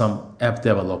on some app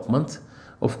development.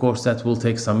 Of course, that will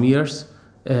take some years,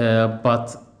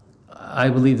 but I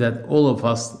believe that all of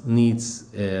us needs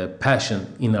passion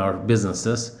in our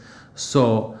businesses.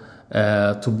 So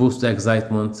to boost the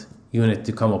excitement, you need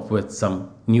to come up with some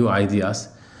new ideas,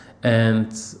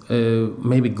 and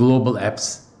maybe global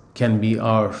apps can be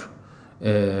our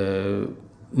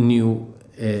new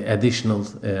additional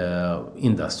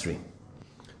industry.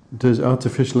 Does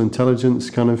artificial intelligence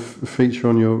kind of feature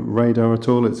on your radar at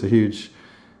all? It's a huge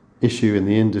issue in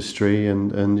the industry,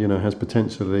 and has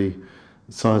potentially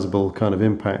sizable kind of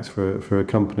impacts for a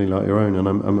company like your own. And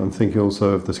I'm thinking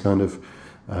also of this kind of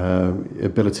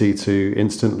ability to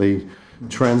instantly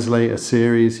translate a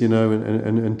series,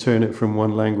 and turn it from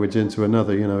one language into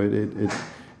another.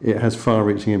 It has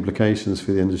far-reaching implications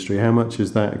for the industry. How much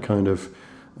is that kind of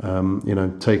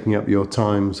taking up your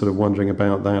time, sort of wondering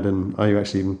about that, and are you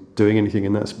actually even doing anything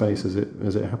in that space as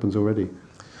it happens already?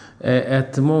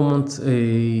 At the moment,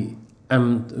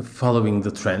 I'm following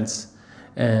the trends.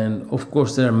 And of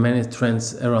course, there are many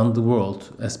trends around the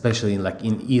world, especially in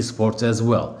esports as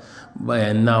well,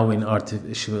 and now in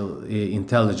artificial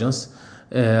intelligence.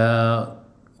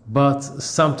 But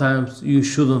sometimes you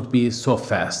shouldn't be so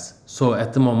fast. So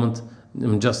at the moment,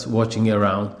 I'm just watching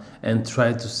around and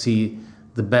try to see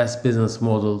the best business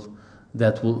model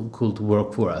that could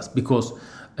work for us, because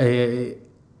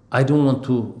I don't want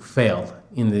to fail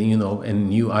in in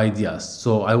new ideas.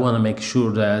 So I want to make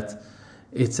sure that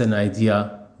it's an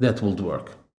idea that will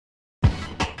work.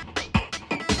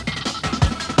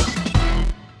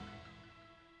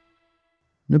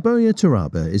 Nebojša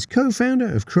Taraba is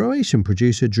co-founder of Croatian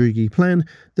producer Drugi,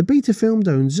 the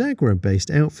beta-filmed-owned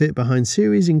Zagreb-based outfit behind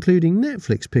series including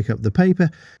Netflix Pick Up the Paper,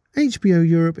 HBO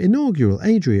Europe inaugural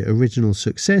Adria original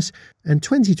Success, and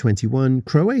 2021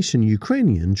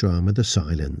 Croatian-Ukrainian drama The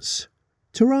Silence.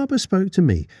 Taraba spoke to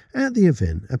me at the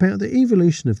event about the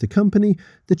evolution of the company,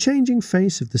 the changing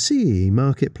face of the CEE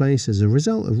marketplace as a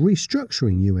result of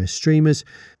restructuring US streamers,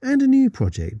 and a new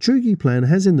project Drugi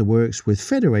has in the works with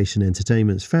Federation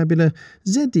Entertainment's Fabula,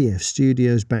 ZDF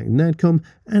Studios-backed Nadcom,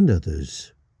 and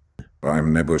others.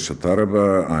 I'm Nebojša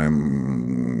Taraba.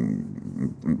 I'm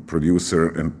producer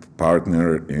and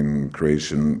partner in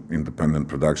Croatian independent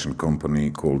production company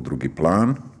called Drugi.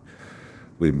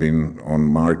 We've been on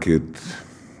market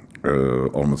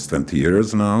almost 20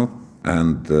 years now,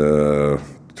 and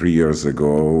 3 years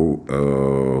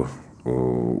ago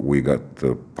we got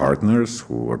partners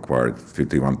who acquired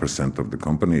 51% of the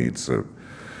company. It's a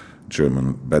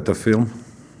German beta film,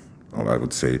 or I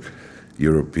would say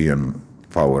European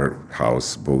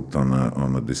powerhouse, both on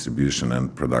a distribution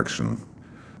and production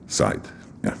side.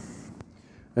 Yeah.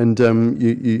 And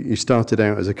you started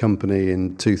out as a company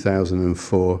in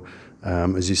 2004.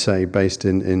 As you say, based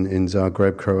in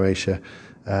Zagreb, Croatia.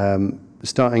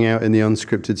 Starting out in the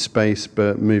unscripted space,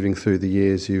 but moving through the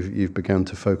years, you've begun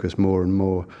to focus more and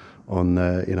more on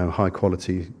high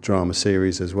quality drama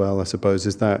series as well. I suppose,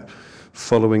 is that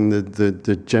following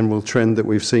the general trend that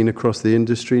we've seen across the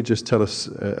industry? Just tell us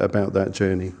about that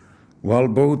journey. Well,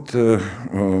 both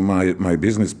my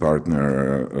business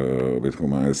partner, with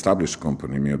whom I established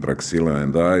company, Miodrag Sila,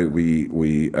 and I,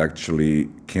 we actually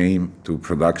came to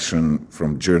production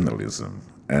from journalism,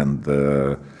 and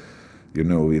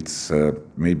it's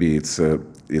maybe it's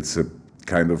a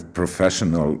kind of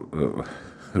professional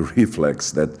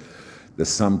reflex that there's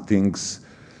some things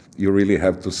you really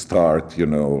have to start,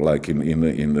 like in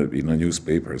the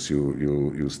newspapers.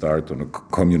 You start on a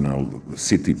communal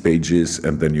city pages,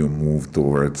 and then you move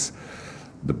towards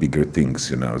the bigger things,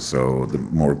 so the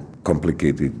more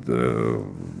complicated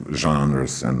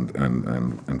genres and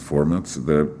formats.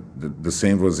 The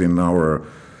same was in our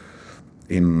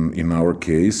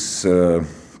case. I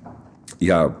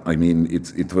mean,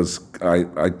 it was,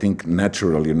 I think,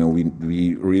 natural.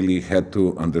 We really had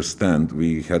to understand.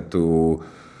 We had to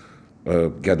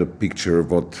get a picture of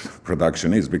what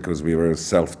production is, because we were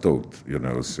self-taught,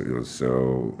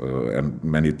 and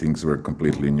many things were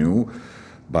completely new.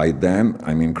 By then,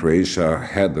 I mean, Croatia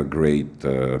had a great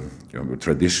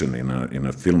tradition in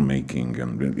a filmmaking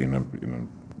and in a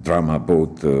drama,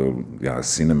 both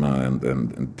cinema and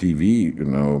TV,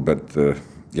 but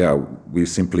we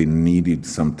simply needed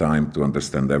some time to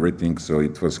understand everything. So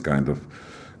it was kind of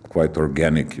quite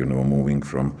organic, moving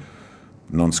from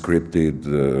non-scripted,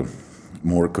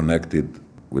 more connected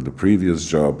with the previous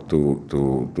job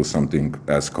to something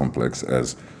as complex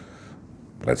as,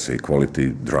 let's say,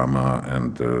 quality drama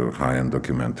and high-end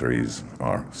documentaries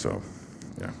are. So,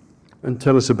 yeah. And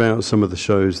tell us about some of the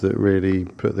shows that really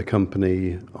put the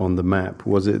company on the map.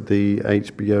 Was it the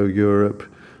HBO Europe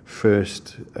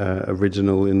first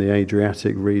original in the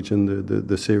Adriatic region,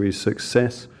 the series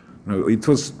Success? No, it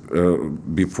was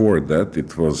before that.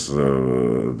 It was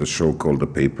the show called The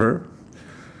Paper.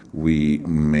 We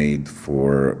made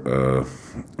for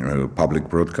a public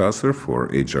broadcaster, for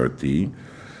HRT.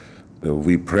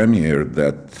 We premiered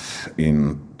that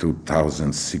in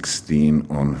 2016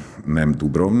 on NEM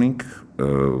Dubrovnik.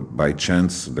 By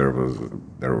chance, there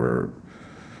were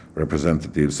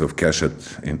representatives of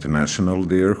Keshet International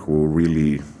there who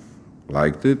really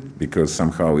liked it, because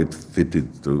somehow it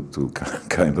fitted to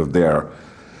kind of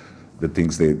the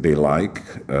things they like,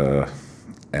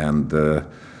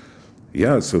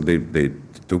 so they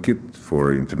took it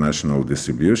for international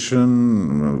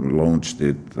distribution, launched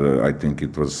it. I think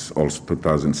it was also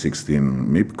 2016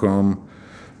 MIPCOM,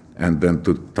 and then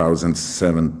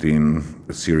 2017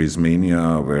 Series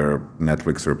Mania, where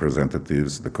Netflix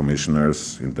representatives, the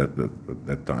commissioners in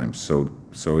that time. So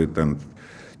then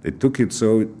they took it,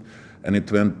 and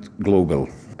it went global.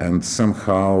 And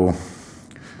somehow,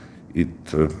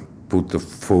 it put a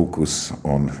focus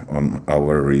on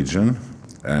our region,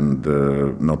 and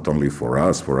not only for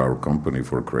us, for our company,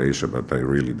 for Croatia, but I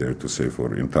really dare to say for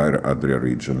the entire Adria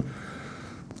region.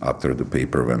 After the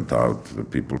paper went out, the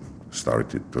people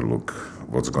started to look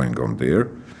what's going on there.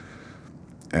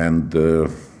 And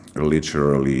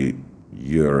literally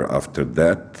year after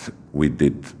that, we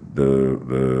did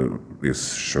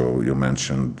this show you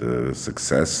mentioned,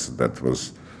 Success. That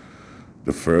was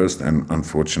the first and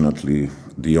unfortunately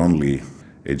the only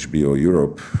HBO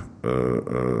Europe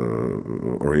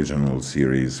original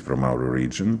series from our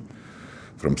region.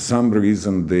 From some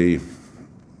reason,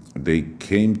 they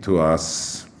came to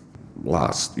us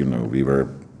last. We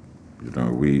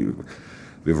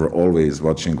were always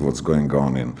watching what's going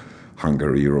on in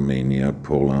Hungary, Romania,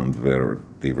 Poland, where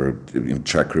they were in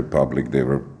Czech Republic. They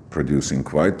were producing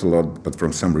quite a lot, but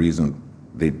from some reason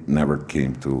they never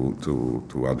came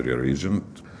to Adria region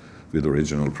with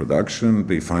original production.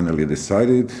 They finally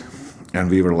decided, and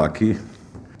we were lucky.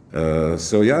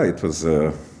 So yeah, it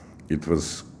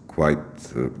was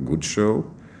quite a good show,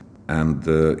 and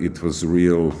it was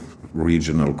real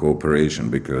regional cooperation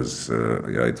because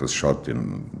it was shot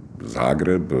in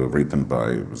Zagreb, written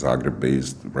by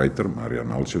Zagreb-based writer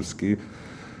Marijan Alčevski,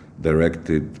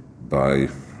 directed by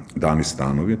Dani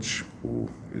Stanović, who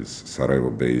is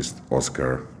Sarajevo-based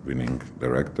Oscar-winning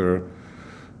director,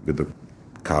 with the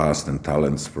cast and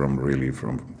talents from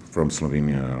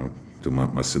Slovenia to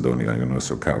Macedonia,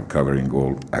 so covering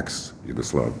all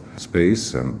ex-Yugoslav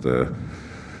space.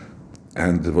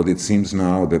 And what it seems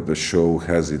now that the show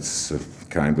has its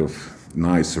kind of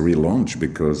nice relaunch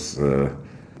because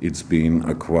it's been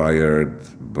acquired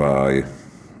by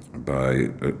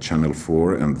Channel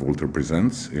 4 and Walter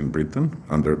Presents in Britain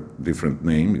under different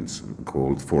name. It's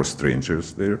called Four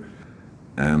Strangers there.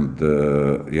 And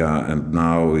and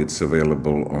now it's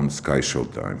available on Sky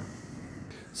Showtime.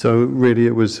 So really,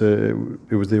 it was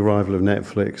the arrival of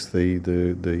Netflix,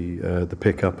 the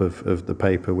pickup of the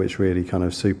paper, which really kind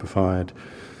of superfied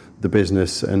the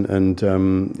business and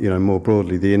more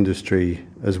broadly the industry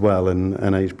as well. And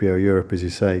HBO Europe, as you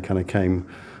say, kind of came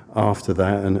after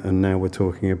that, and now we're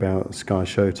talking about Sky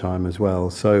Showtime as well.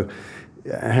 So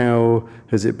how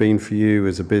has it been for you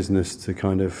as a business to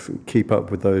kind of keep up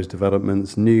with those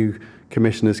developments, new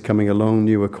commissioners coming along,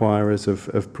 new acquirers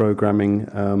of programming,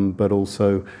 but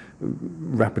also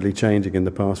rapidly changing in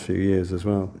the past few years as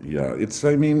well? Yeah, it's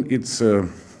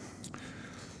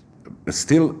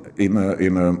still in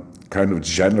a kind of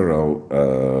general,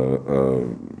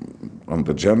 on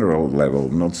the general level,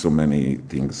 not so many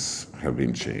things have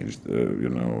been changed.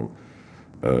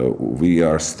 We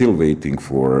are still waiting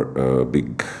for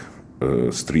big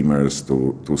streamers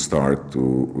to start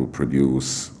to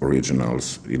produce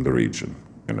originals in the region,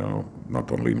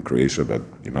 not only in Croatia, but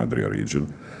in Adria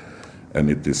region. And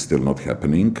it is still not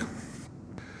happening.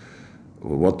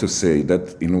 What to say,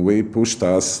 that in a way pushed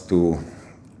us to,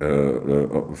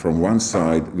 from one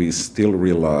side, we still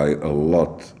rely a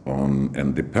lot on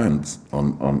and depend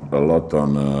on a lot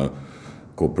on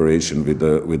cooperation with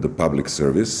the public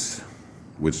service,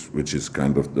 which is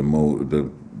kind of the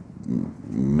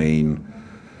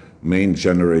main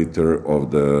generator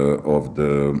of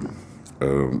the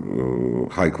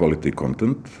high quality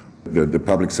content. The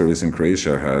public service in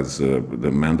Croatia has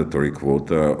the mandatory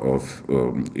quota of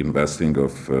investing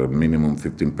of minimum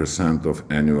 15% of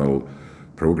annual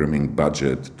programming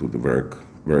budget to the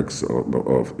works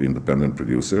of independent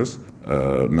producers.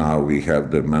 Now we have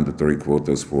the mandatory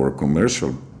quotas for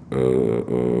commercial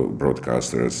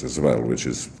broadcasters as well, which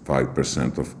is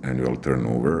 5% of annual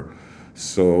turnover.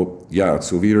 So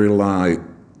we rely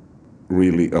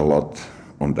really a lot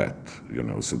on that,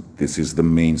 so this is the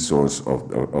main source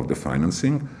of the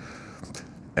financing.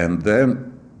 And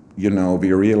then,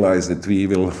 we realize that we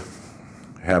will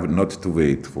have not to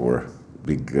wait for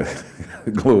big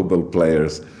global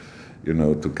players,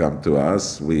 to come to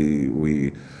us.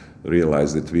 We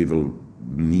realize that we will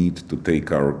need to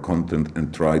take our content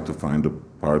and try to find the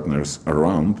partners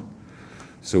around.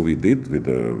 So we did with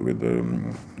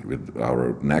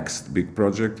our next big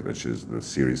project, which is the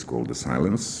series called The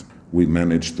Silence. We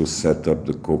managed to set up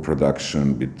the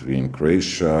co-production between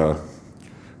Croatia,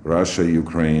 Russia,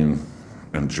 Ukraine,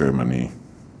 and Germany.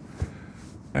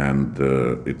 And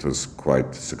it was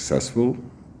quite successful.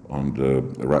 On the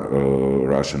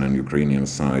Russian and Ukrainian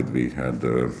side, we had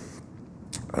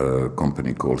a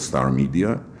company called Star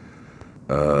Media.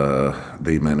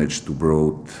 They managed to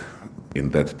brought, in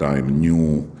that time,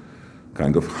 new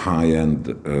kind of high-end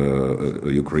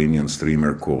Ukrainian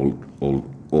streamer called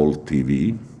All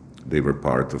TV. They were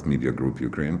part of Media Group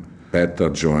Ukraine. PETA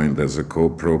joined as a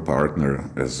co-pro partner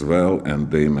as well, and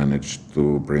they managed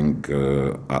to bring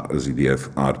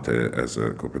ZDF Arte as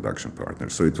a co-production partner.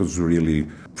 So it was really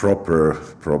proper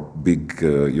big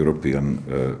European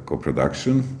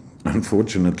co-production.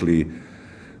 Unfortunately,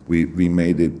 we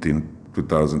made it in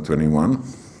 2021.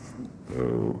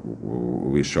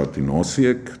 We shot in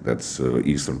Osijek, that's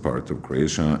eastern part of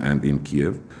Croatia, and in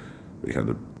Kiev. We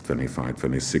had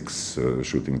 26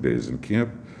 shooting days in Kiev.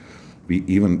 We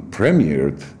even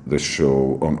premiered the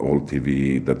show on All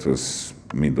TV, that was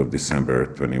mid of December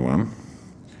 21.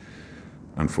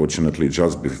 Unfortunately,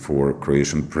 just before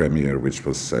Croatian premiere, which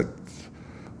was set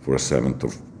for 7th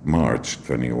of March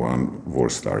 21, war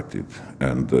started.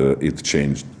 And it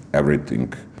changed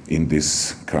everything in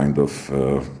this kind of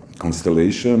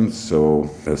constellation. So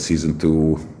season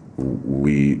 2,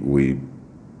 we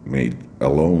made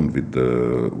alone with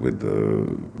the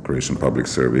Croatian Public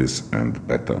Service and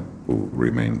PETA, who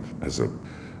remained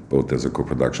both as a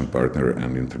co-production partner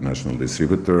and international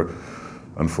distributor.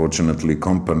 Unfortunately,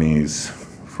 companies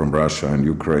from Russia and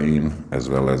Ukraine, as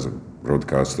well as a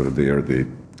broadcaster there, they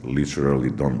literally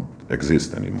don't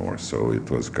exist anymore. So it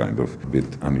was kind of a bit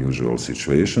unusual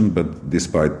situation, but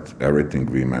despite everything,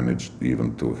 we managed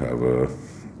even to have a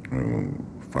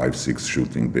 5-6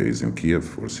 shooting days in Kiev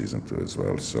for season 2 as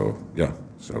well. So yeah,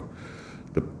 so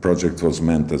the project was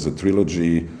meant as a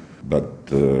trilogy, but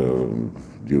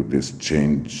due to these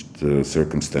changed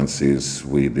circumstances,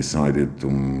 we decided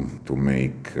to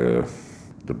make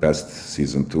the best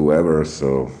season 2 ever.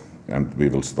 So, and we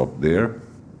will stop there.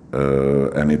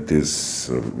 And it is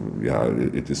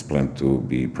planned to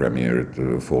be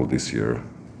premiered fall this year,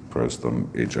 first on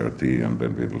HRT, and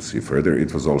then we will see further.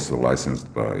 It was also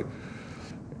licensed by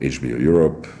HBO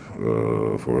Europe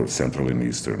for Central and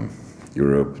Eastern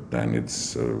Europe. Then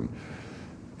it's in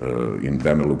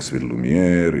Benelux with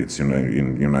Lumiere. It's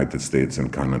in United States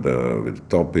and Canada with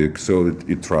Topic. So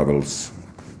it travels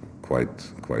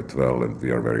quite well, and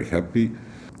we are very happy.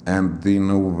 And in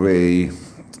a way,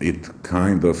 it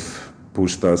kind of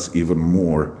pushed us even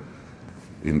more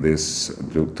in this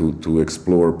to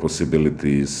explore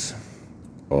possibilities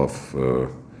of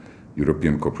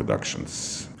European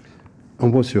co-productions.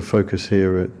 And what's your focus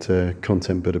here at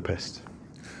Content Budapest?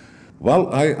 Well,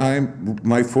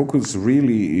 my focus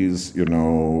really is,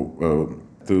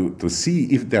 to see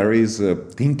if there is a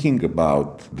thinking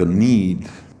about the need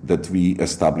that we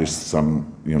establish some,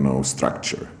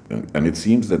 structure. And it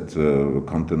seems that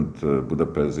Content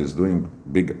Budapest is doing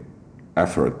big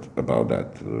effort about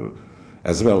that,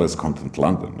 as well as Content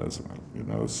London as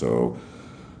well, So,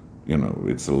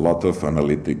 it's a lot of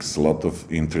analytics, a lot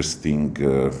of interesting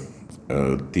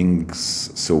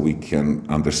things, so we can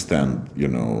understand,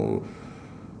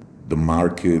 the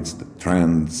markets, the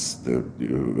trends, the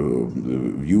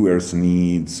viewers'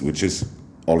 needs, which is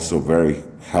also very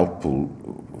helpful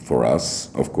for us.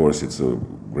 Of course, it's a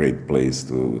great place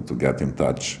to get in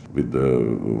touch with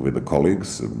the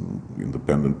colleagues,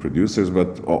 independent producers,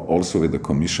 but also with the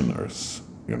commissioners,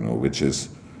 which is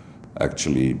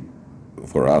actually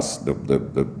for us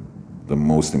the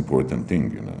most important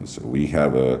thing. So we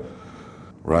have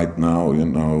right now,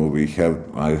 we have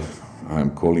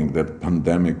I'm calling that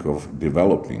pandemic of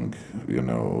developing.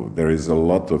 There is a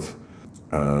lot of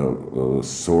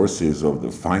sources of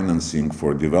the financing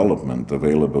for development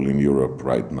available in Europe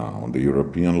right now, on the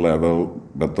European level,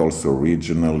 but also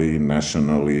regionally,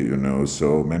 nationally,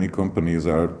 so many companies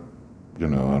are,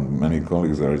 and many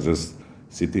colleagues are just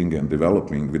sitting and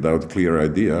developing without clear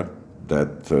idea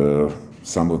that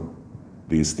some of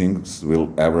these things will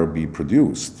ever be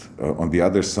produced. On the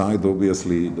other side,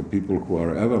 obviously, the people who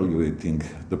are evaluating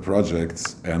the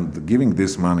projects and giving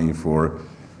this money for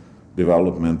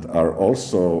development are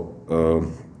also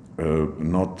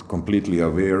not completely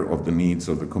aware of the needs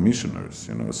of the commissioners.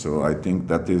 So I think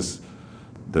that is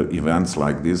the events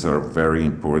like this are very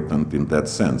important in that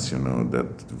sense.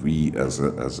 That we as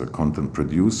a content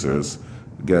producers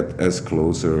get as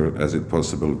closer as it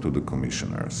possible to the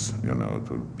commissioners.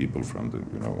 To people from the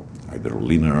either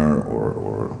linear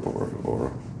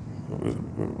or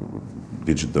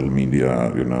digital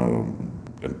media.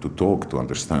 And to talk, to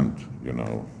understand.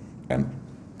 And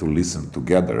to listen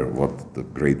together what the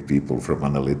great people from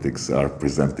analytics are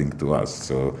presenting to us.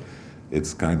 So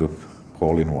it's kind of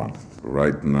all in one.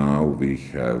 Right now we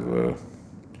have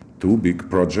 2 big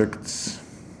projects.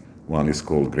 One is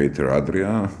called Greater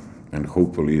Adria, and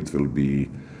hopefully it will be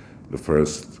the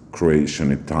first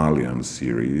Croatian-Italian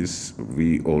series.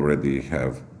 We already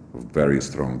have very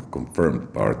strong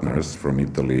confirmed partners. From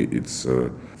Italy, it's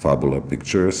Fabula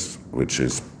Pictures, which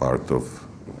is part of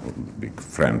the big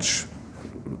French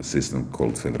system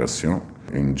called Fédération.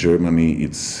 In Germany,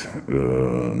 it's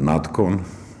NADCON.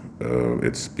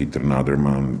 It's Peter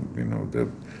Nadermann, the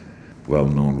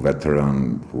well-known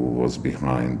veteran who was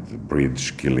behind the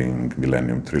Bridge, Killing,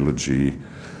 Millennium Trilogy.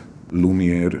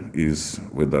 Lumiere is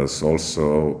with us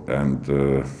also, and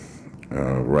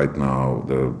right now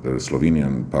the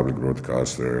Slovenian public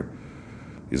broadcaster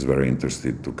is very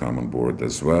interested to come on board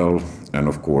as well. And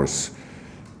of course,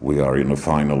 we are in the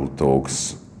final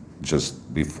talks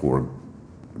just before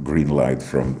green light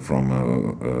from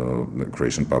the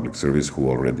Croatian Public Service, who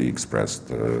already expressed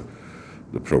the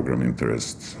program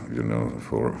interest,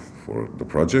 for the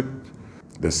project.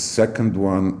 The second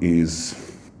one is,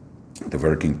 the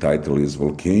working title is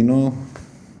Volcano.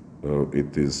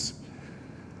 It is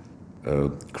a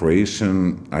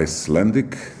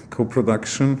Croatian-Icelandic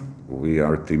co-production. We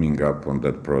are teaming up on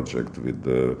that project with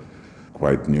the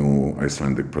quite new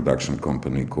Icelandic production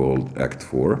company called Act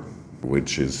 4,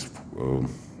 which is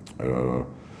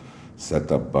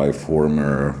set up by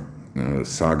former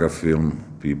Saga Film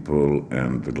people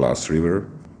and the Glass River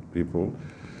people.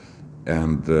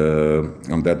 And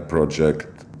on that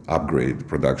project, Upgrade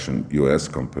Production US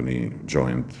company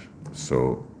joined.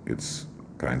 So it's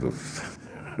kind of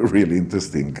really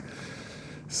interesting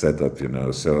setup,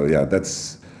 So yeah,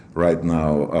 that's right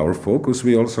now our focus.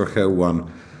 We also have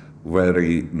one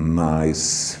very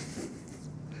nice,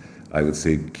 I would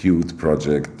say, cute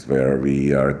project where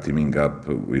we are teaming up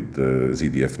with the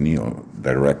ZDF Neo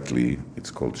directly.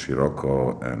 It's called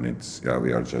Shiroko, and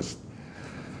we are just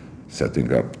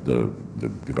setting up the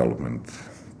development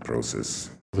process.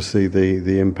 Obviously,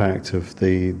 the impact of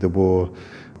the war,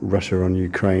 Russia on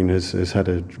Ukraine, has had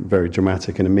a very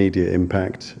dramatic and immediate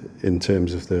impact in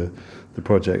terms of the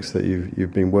projects that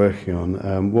you've been working on.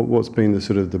 What's been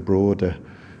the broader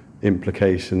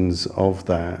implications of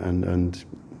that, and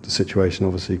the situation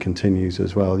obviously continues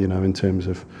as well, in terms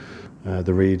of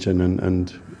the region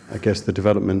and I guess the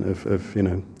development of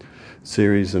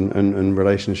series and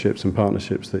relationships and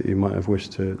partnerships that you might have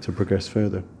wished to progress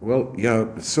further? Well, yeah,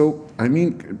 so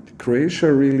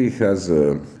Croatia really has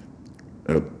a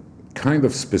kind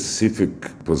of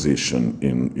specific position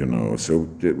so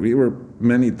we were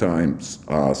many times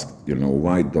asked,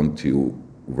 why don't you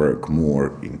work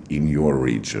more in your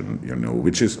region,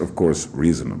 which is of course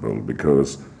reasonable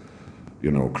because,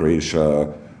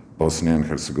 Croatia, Bosnia and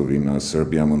Herzegovina,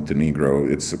 Serbia, Montenegro,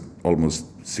 it's almost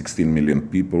 16 million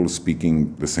people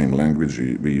speaking the same language.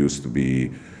 We used to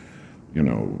be,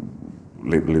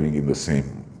 living in the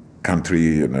same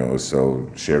country, so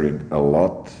sharing a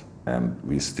lot, and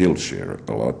we still share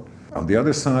a lot. On the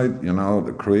other side,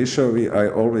 Croatia, I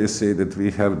always say that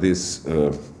we have this,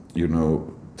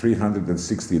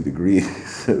 360-degree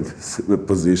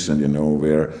position,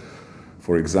 where,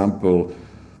 for example,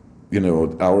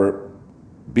 our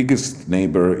biggest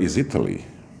neighbor is Italy.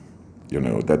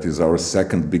 That is our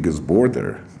second biggest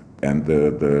border. And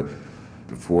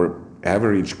for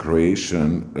average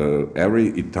Croatian,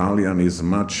 every Italian is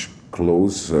much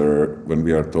closer when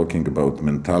we are talking about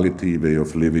mentality, way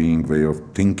of living, way of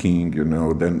thinking,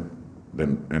 than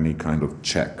any kind of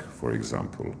Czech, for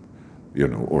example,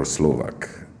 or Slovak.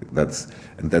 That's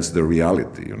the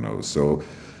reality, So,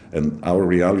 and our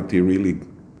reality really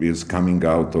is coming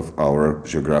out of our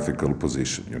geographical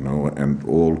position, and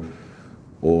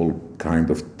all kind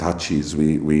of touches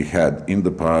we had in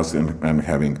the past and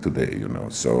having today,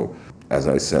 So, as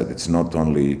I said, it's not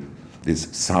only this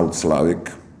South Slavic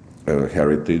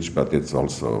heritage, but it's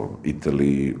also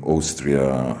Italy,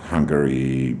 Austria,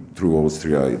 Hungary. Through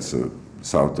Austria, it's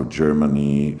south of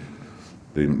Germany.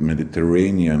 The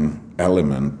Mediterranean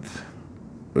element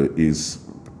is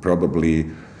probably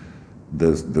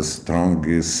the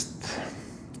strongest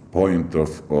point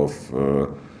of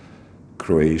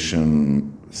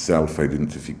Croatian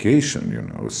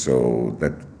self-identification, So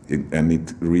that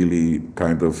it really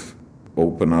kind of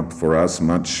opened up for us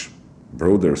much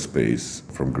broader space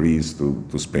from Greece to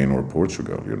Spain or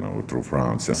Portugal, through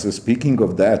France. And so speaking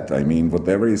of that,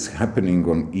 whatever is happening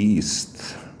on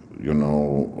East,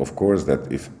 of course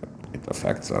that if it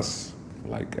affects us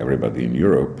like everybody in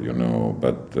Europe,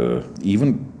 but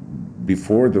even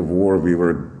before the war, we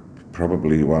were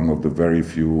probably one of the very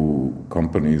few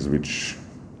companies which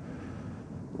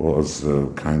was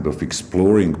kind of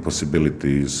exploring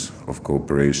possibilities of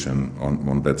cooperation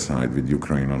on that side with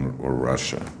Ukraine or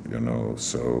Russia,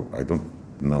 So I don't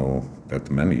know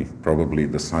that many. Probably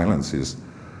the silence is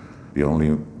the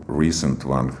only recent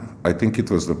one. I think it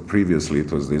was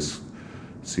this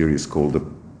series called The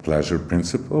Pleasure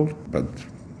Principle, but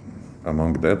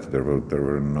among that there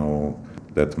were no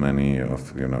that many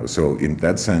of, So in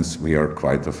that sense we are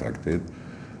quite affected.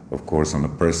 of course, on a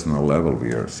personal level,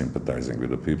 we are sympathizing with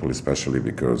the people, especially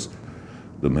because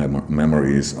the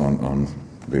memories on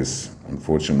this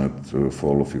unfortunate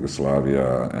fall of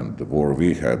Yugoslavia and the war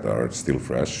we had are still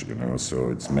fresh, so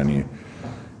it's many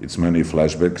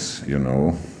flashbacks,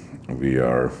 we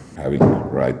are having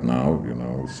right now,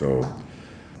 so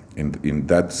in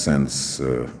that sense,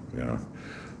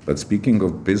 But speaking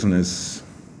of business,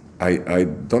 I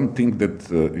don't think that,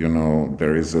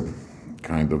 there is a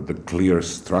kind of the clear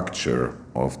structure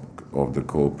of the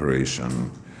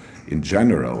cooperation in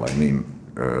general. I mean,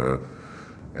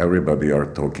 everybody are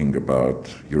talking about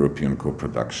European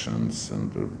co-productions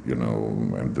and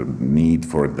and the need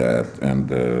for that and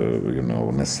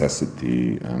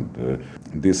necessity. And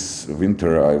this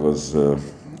winter I was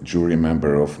jury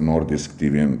member of Nordisk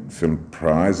TV and Film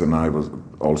Prize, and I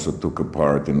also took a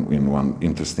part in one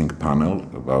interesting panel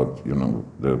about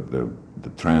the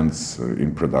trends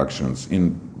in productions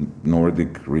in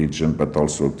Nordic region, but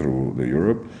also through the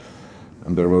Europe.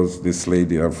 And there was this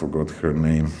lady, I forgot her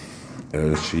name.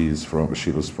 She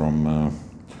was from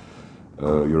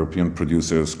European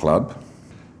Producers Club,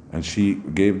 and she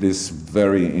gave this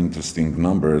very interesting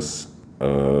numbers,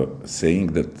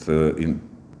 saying that in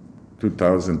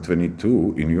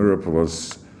 2022 in Europe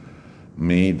was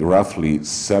made roughly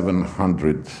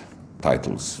 700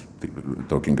 titles,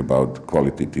 talking about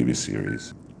quality TV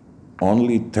series.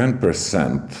 Only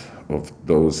 10% of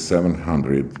those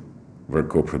 700 were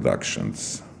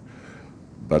co-productions,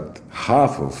 but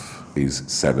half of these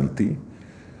 70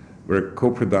 were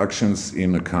co-productions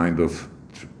in a kind of,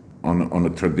 on a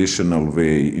traditional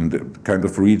way, in the kind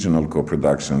of regional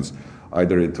co-productions.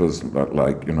 Either it was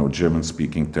like,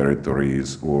 German-speaking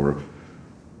territories or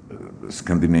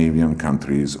Scandinavian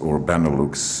countries or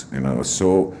Benelux,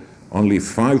 so only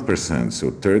 5%,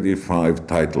 so 35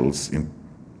 titles in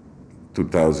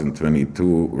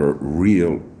 2022 were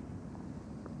real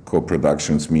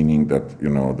co-productions, meaning that,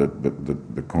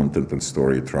 that the content and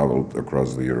story traveled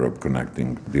across the Europe,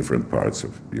 connecting different parts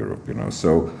of Europe,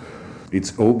 So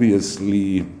it's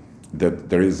obviously that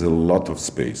there is a lot of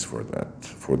space for that,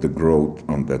 for the growth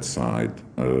on that side.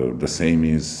 The same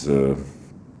is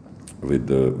with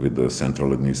the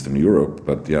Central and Eastern Europe,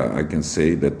 but yeah, I can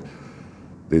say that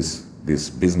this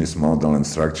business model and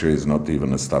structure is not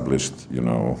even established,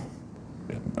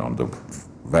 on the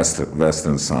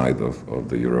western side of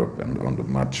the Europe and on the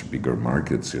much bigger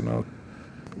markets,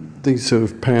 These sort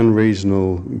of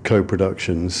pan-regional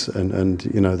co-productions and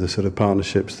the sort of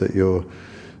partnerships that you're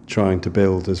trying to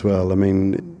build as well, I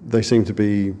mean, they seem to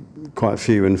be quite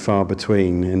few and far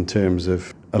between in terms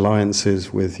of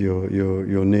alliances with your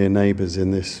near neighbours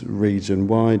in this region.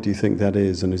 Why do you think that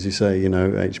is? And as you say,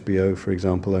 HBO, for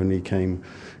example, only came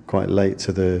quite late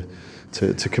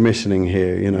to commissioning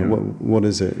here. Yeah. What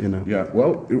is it? Yeah.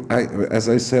 Well, as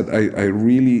I said, I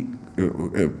really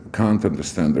can't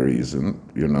understand the reason.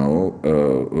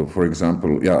 For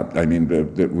example, I mean,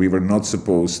 we were not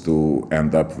supposed to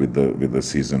end up with the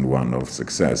season 1 of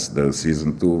Success. The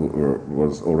season 2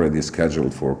 was already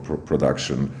scheduled for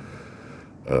production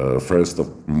 1st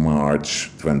of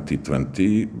March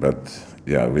 2020. But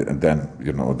and then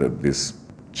this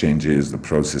changes, the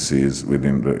processes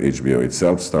within the HBO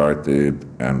itself started,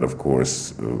 and of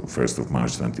course 1st of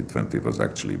March 2020 was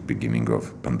actually beginning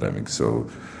of pandemic, so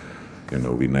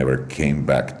we never came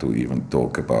back to even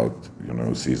talk about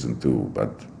season 2,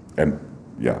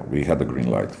 we had a green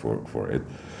light for it.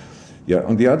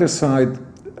 On the other side,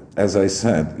 as I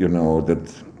said,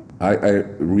 that I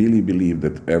really believe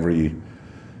that every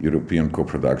European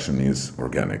co-production is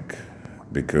organic,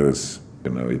 because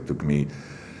it took me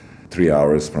 3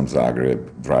 hours from Zagreb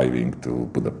driving to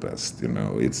Budapest.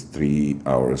 It's 3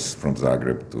 hours from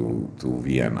Zagreb to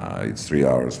Vienna. It's 3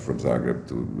 hours from Zagreb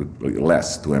to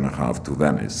less, 2.5 to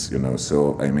Venice.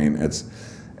 So I mean,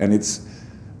 it's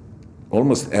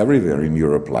almost everywhere in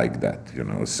Europe like that.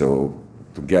 So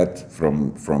to get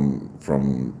from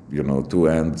two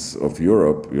ends of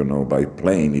Europe, by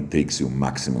plane, it takes you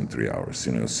maximum 3 hours.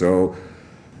 So.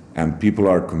 And people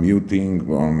are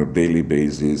commuting on a daily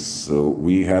basis. So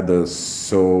we had a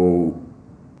so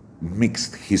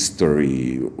mixed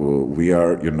history. We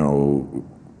are,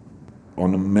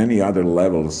 on many other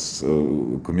levels,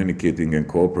 communicating and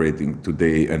cooperating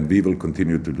today, and we will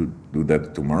continue to do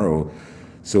that tomorrow.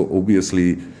 So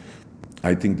obviously,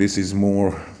 I think this is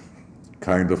more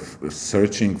kind of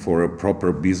searching for a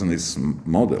proper business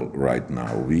model right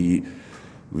now.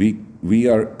 We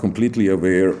are completely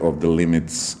aware of the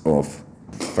limits of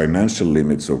financial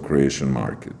limits of Croatian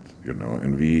market,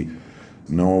 and we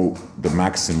know the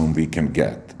maximum we can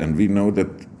get, and we know that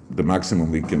the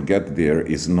maximum we can get there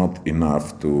is not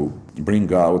enough to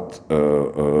bring out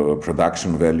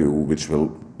production value which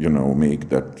will, make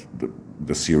that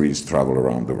the series travel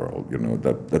around the world,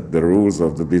 that the rules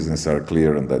of the business are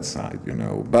clear on that side,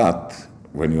 But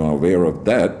when you are aware of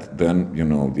that, then,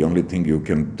 the only thing you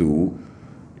can do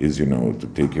is, to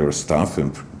take your stuff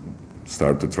and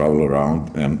start to travel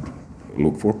around and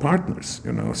look for partners,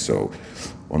 So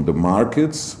on the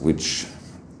markets which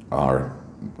are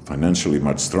financially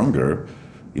much stronger,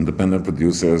 independent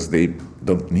producers, they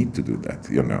don't need to do that,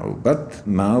 But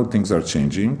now things are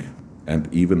changing, and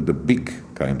even the big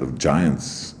kind of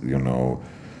giants,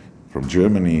 from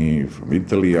Germany, from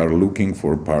Italy, are looking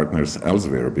for partners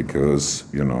elsewhere because,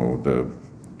 the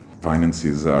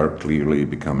finances are clearly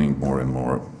becoming more and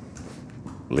more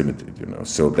limited,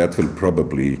 So that will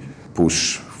probably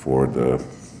push for the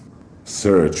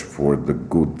search for the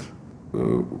good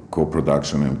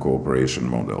co-production and cooperation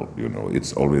model,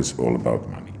 It's always all about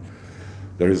money.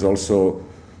 There is also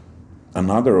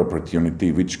another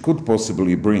opportunity which could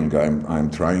possibly bring, I'm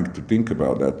trying to think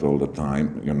about that all the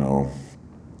time,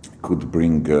 could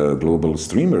bring global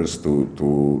streamers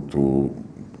to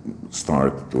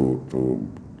start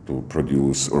to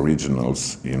produce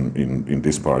originals in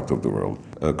this part of the world.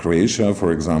 Croatia,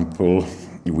 for example,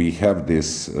 we have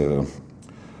this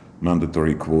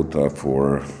mandatory quota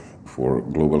for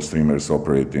global streamers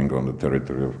operating on the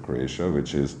territory of Croatia,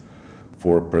 which is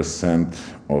 4%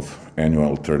 of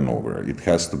annual turnover. It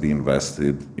has to be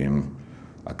invested in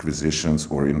acquisitions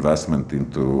or investment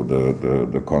into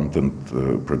the content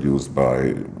produced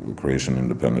by Croatian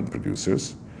independent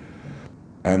producers.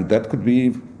 And that could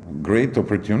be great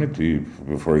opportunity,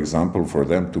 for example, for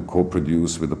them to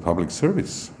co-produce with the public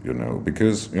service,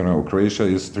 because, Croatia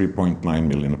is 3.9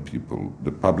 million people.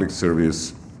 The public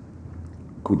service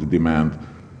could demand,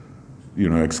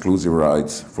 exclusive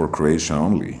rights for Croatia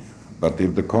only. But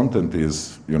if the content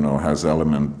is, has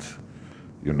element,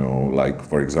 like,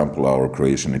 for example, our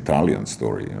Croatian-Italian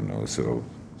story, so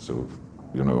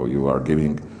you are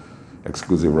giving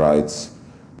exclusive rights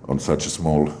on such a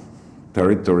small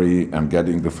territory and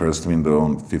getting the first window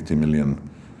on 50 million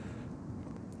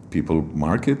people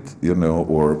market,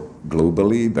 or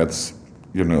globally, that's,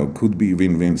 could be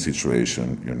win-win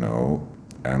situation,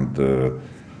 and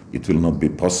it will not be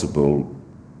possible,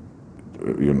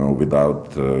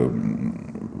 without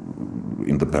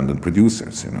independent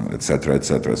producers, et cetera, et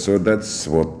cetera. So that's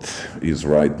what is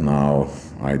right now,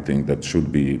 I think that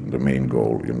should be the main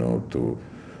goal,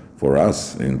 for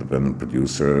us, independent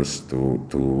producers,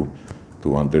 to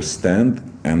understand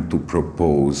and to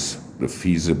propose the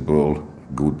feasible,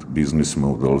 good business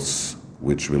models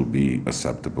which will be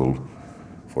acceptable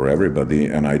for everybody.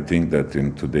 And I think that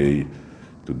in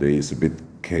today's a bit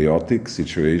chaotic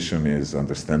situation is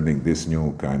understanding this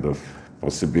new kind of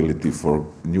possibility for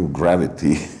new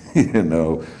gravity,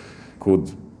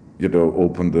 could,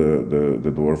 open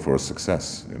the door for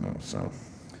success, so.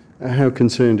 How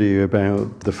concerned are you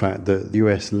about the fact that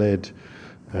US-led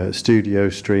studio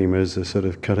streamers are sort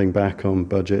of cutting back on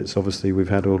budgets? Obviously, we've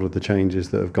had all of the changes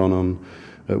that have gone on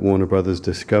at Warner Brothers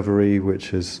Discovery,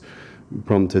 which has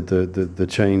prompted the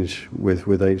change with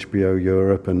HBO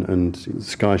Europe, and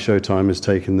Sky Showtime has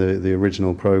taken the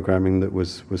original programming that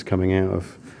was coming out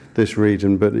of this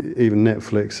region. But even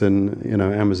Netflix and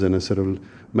Amazon are sort of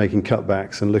making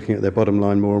cutbacks and looking at their bottom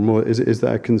line more and more. Is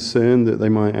that a concern that they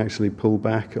might actually pull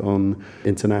back on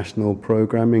international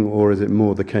programming, or is it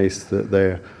more the case that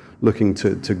they're looking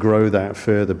to grow that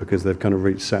further because they've kind of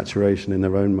reached saturation in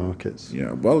their own markets?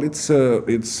 Yeah, well, it's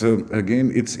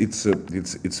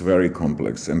very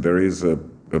complex, and there is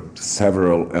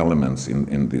several elements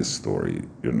in this story,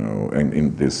 and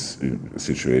in this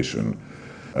situation.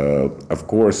 Of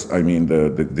course, I mean,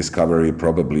 the Discovery,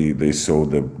 probably they saw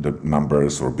the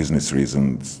numbers or business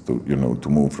reasons to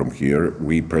move from here.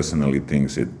 We personally think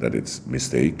that it's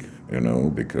mistake,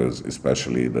 because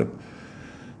especially that,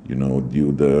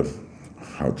 due the,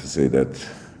 how to say that,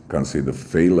 can't say the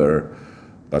failure,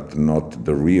 but not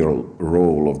the real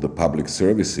role of the public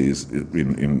services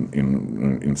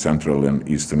in Central and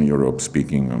Eastern Europe,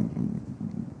 speaking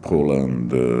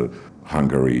Poland,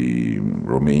 Hungary,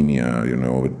 Romania,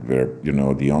 where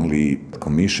the only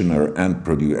commissioner and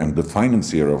the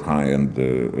financier of high-end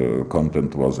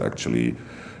content was actually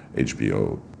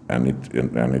HBO, and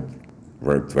it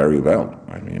worked very well.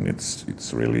 I mean, it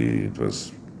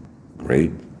was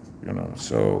great,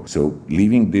 So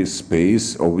leaving this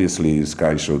space, obviously,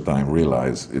 Sky Showtime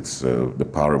realized it's the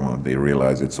Paramount. They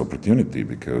realize its opportunity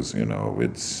because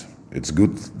it's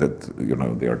good that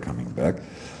they are coming back.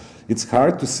 It's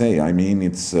hard to say. I mean,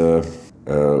 it's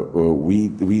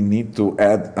we need to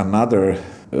add another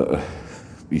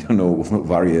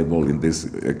variable in this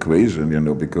equation,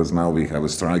 because now we have a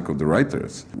strike of the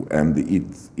writers, and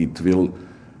it will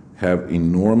have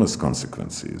enormous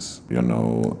consequences,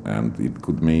 and it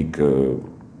could make a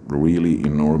really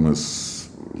enormous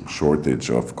shortage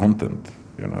of content,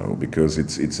 because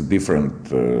it's a different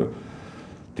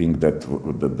thing that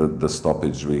the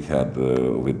stoppage we had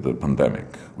with the pandemic,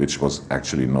 which was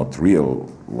actually not real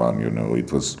one,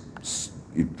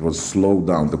 it was slowed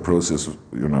down, the process,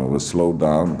 was slowed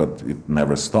down, but it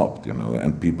never stopped,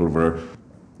 and people were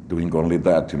doing only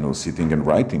that, sitting and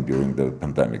writing during the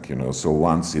pandemic, So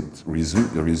once it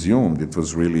resumed, it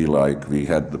was really like we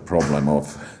had the problem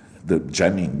of the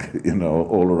jamming,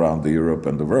 all around Europe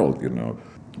and the world,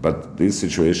 But this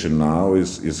situation now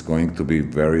is going to be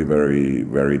very, very,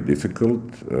 very difficult,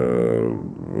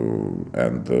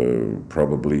 and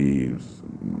probably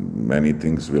many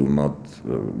things will not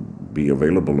be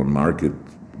available on market,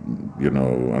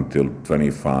 until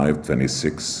 25,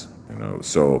 26,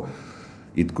 So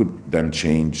it could then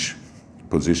change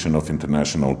position of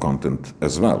international content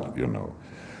as well,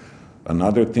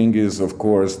 Another thing is, of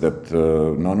course, that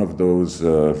none of those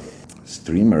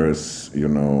streamers,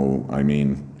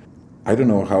 I don't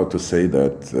know how to say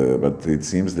that, but it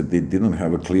seems that they didn't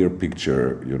have a clear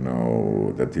picture,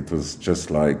 that it was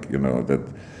just like, that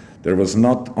there was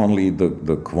not only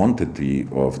the quantity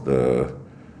of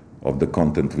the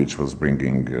content which was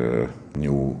bringing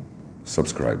new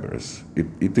subscribers.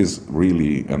 It is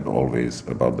really and always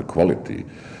about the quality.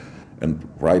 And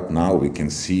right now we can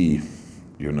see,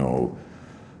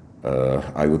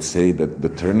 I would say that the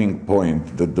turning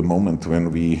point, that the moment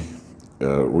when we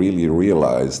really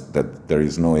realized that there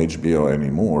is no HBO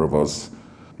anymore was,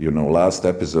 last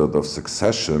episode of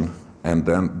Succession and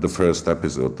then the first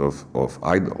episode of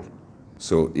Idol.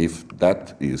 So if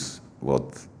that is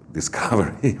what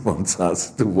Discovery wants us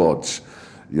to watch,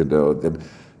 then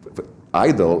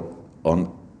Idol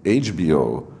on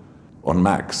HBO, on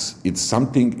Max, it's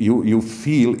something you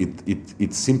feel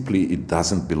it simply it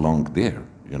doesn't belong there.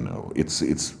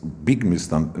 It's big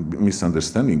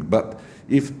misunderstanding. But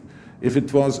if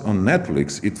it was on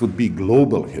Netflix, it would be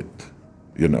global hit.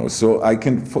 So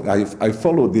I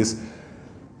follow these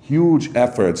huge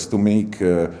efforts to make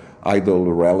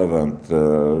Idol relevant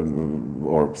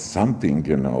or something,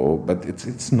 but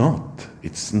it's not.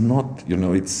 It's not.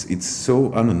 It's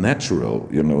so unnatural,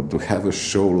 to have a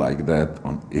show like that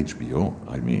on HBO.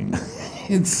 I mean,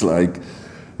 it's like,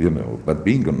 But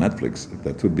being on Netflix,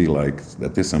 that would be like,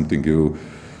 that is something you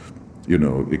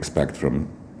expect from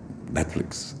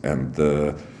Netflix. And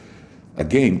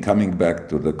again, coming back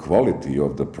to the quality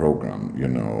of the program,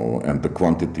 and the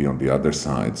quantity on the other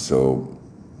side. So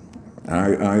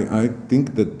I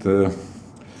think that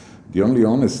the only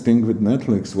honest thing with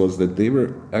Netflix was that they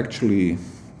were actually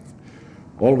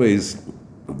always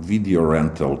a video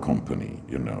rental company,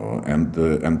 and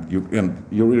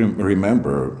you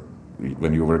remember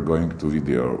when you were going to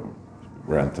video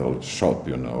rental shop,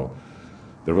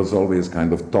 there was always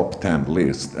kind of top 10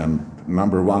 list, and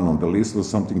number 1 on the list was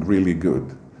something really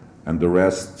good, and the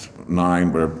rest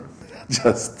 9 were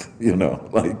just,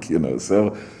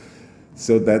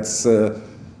 So that's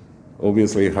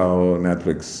obviously how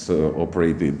Netflix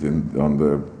operated on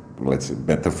the, let's say,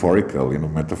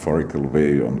 metaphorical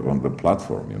way on the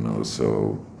platform,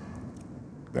 So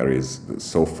there is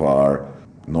so far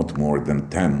not more than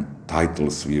 10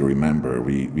 titles we remember.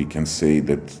 We can say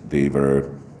that they were,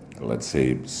 let's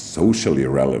say, socially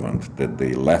relevant, that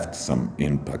they left some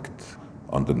impact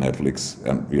on the Netflix,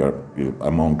 and we are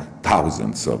among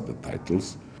thousands of the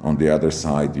titles. On the other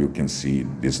side, you can see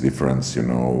this difference,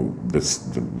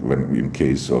 when in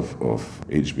case of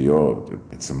HBO,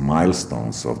 it's a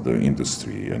milestones of the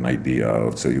industry, an idea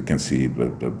of, so you can see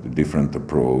the different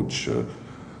approach.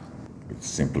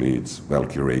 It's well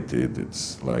curated.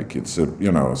 It's like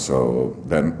So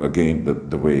then again,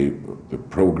 the way the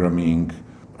programming,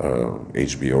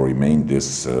 HBO remained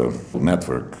this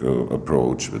network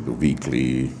approach with the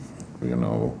weekly,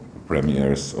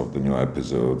 premieres of the new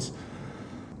episodes.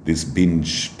 This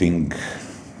binge thing,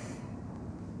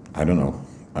 I don't know.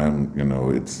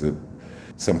 It's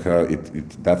somehow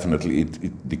it definitely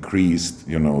decreased,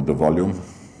 the volume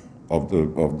of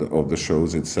the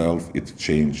shows itself. It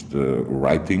changed the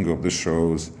writing of the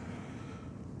shows.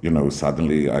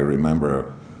 Suddenly I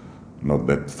remember not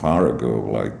that far ago,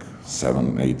 like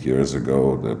 7-8 years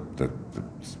ago, the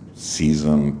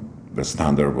season, the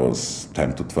standard was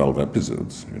 10 to 12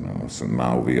 episodes. So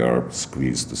now we are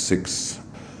squeezed to 6.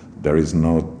 There is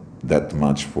not that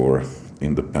much for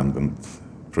independent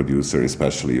producer,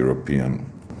 especially European,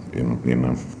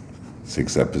 in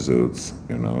 6 episodes,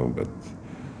 but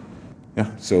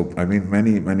Yeah, so I mean,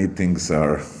 many things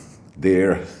are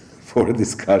there for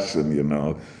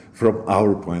discussion, from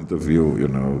our point of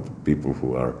view, people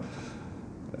who are,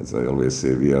 as I always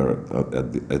say, we are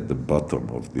at the bottom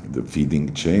of the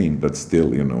feeding chain, but still,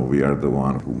 we are the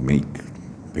one who make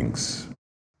things.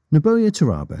 Nebojša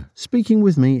Taraba speaking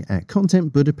with me at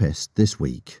Content Budapest this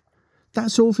week.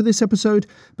 That's all for this episode,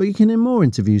 but you can hear more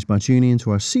interviews by tuning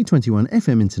into our C21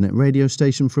 FM internet radio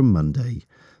station from Monday.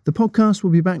 The podcast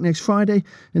will be back next Friday.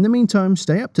 In the meantime,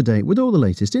 stay up to date with all the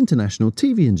latest international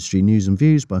TV industry news and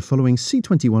views by following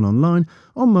C21 online,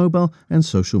 on mobile and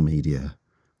social media.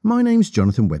 My name's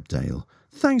Jonathan Webdale.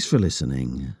 Thanks for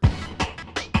listening.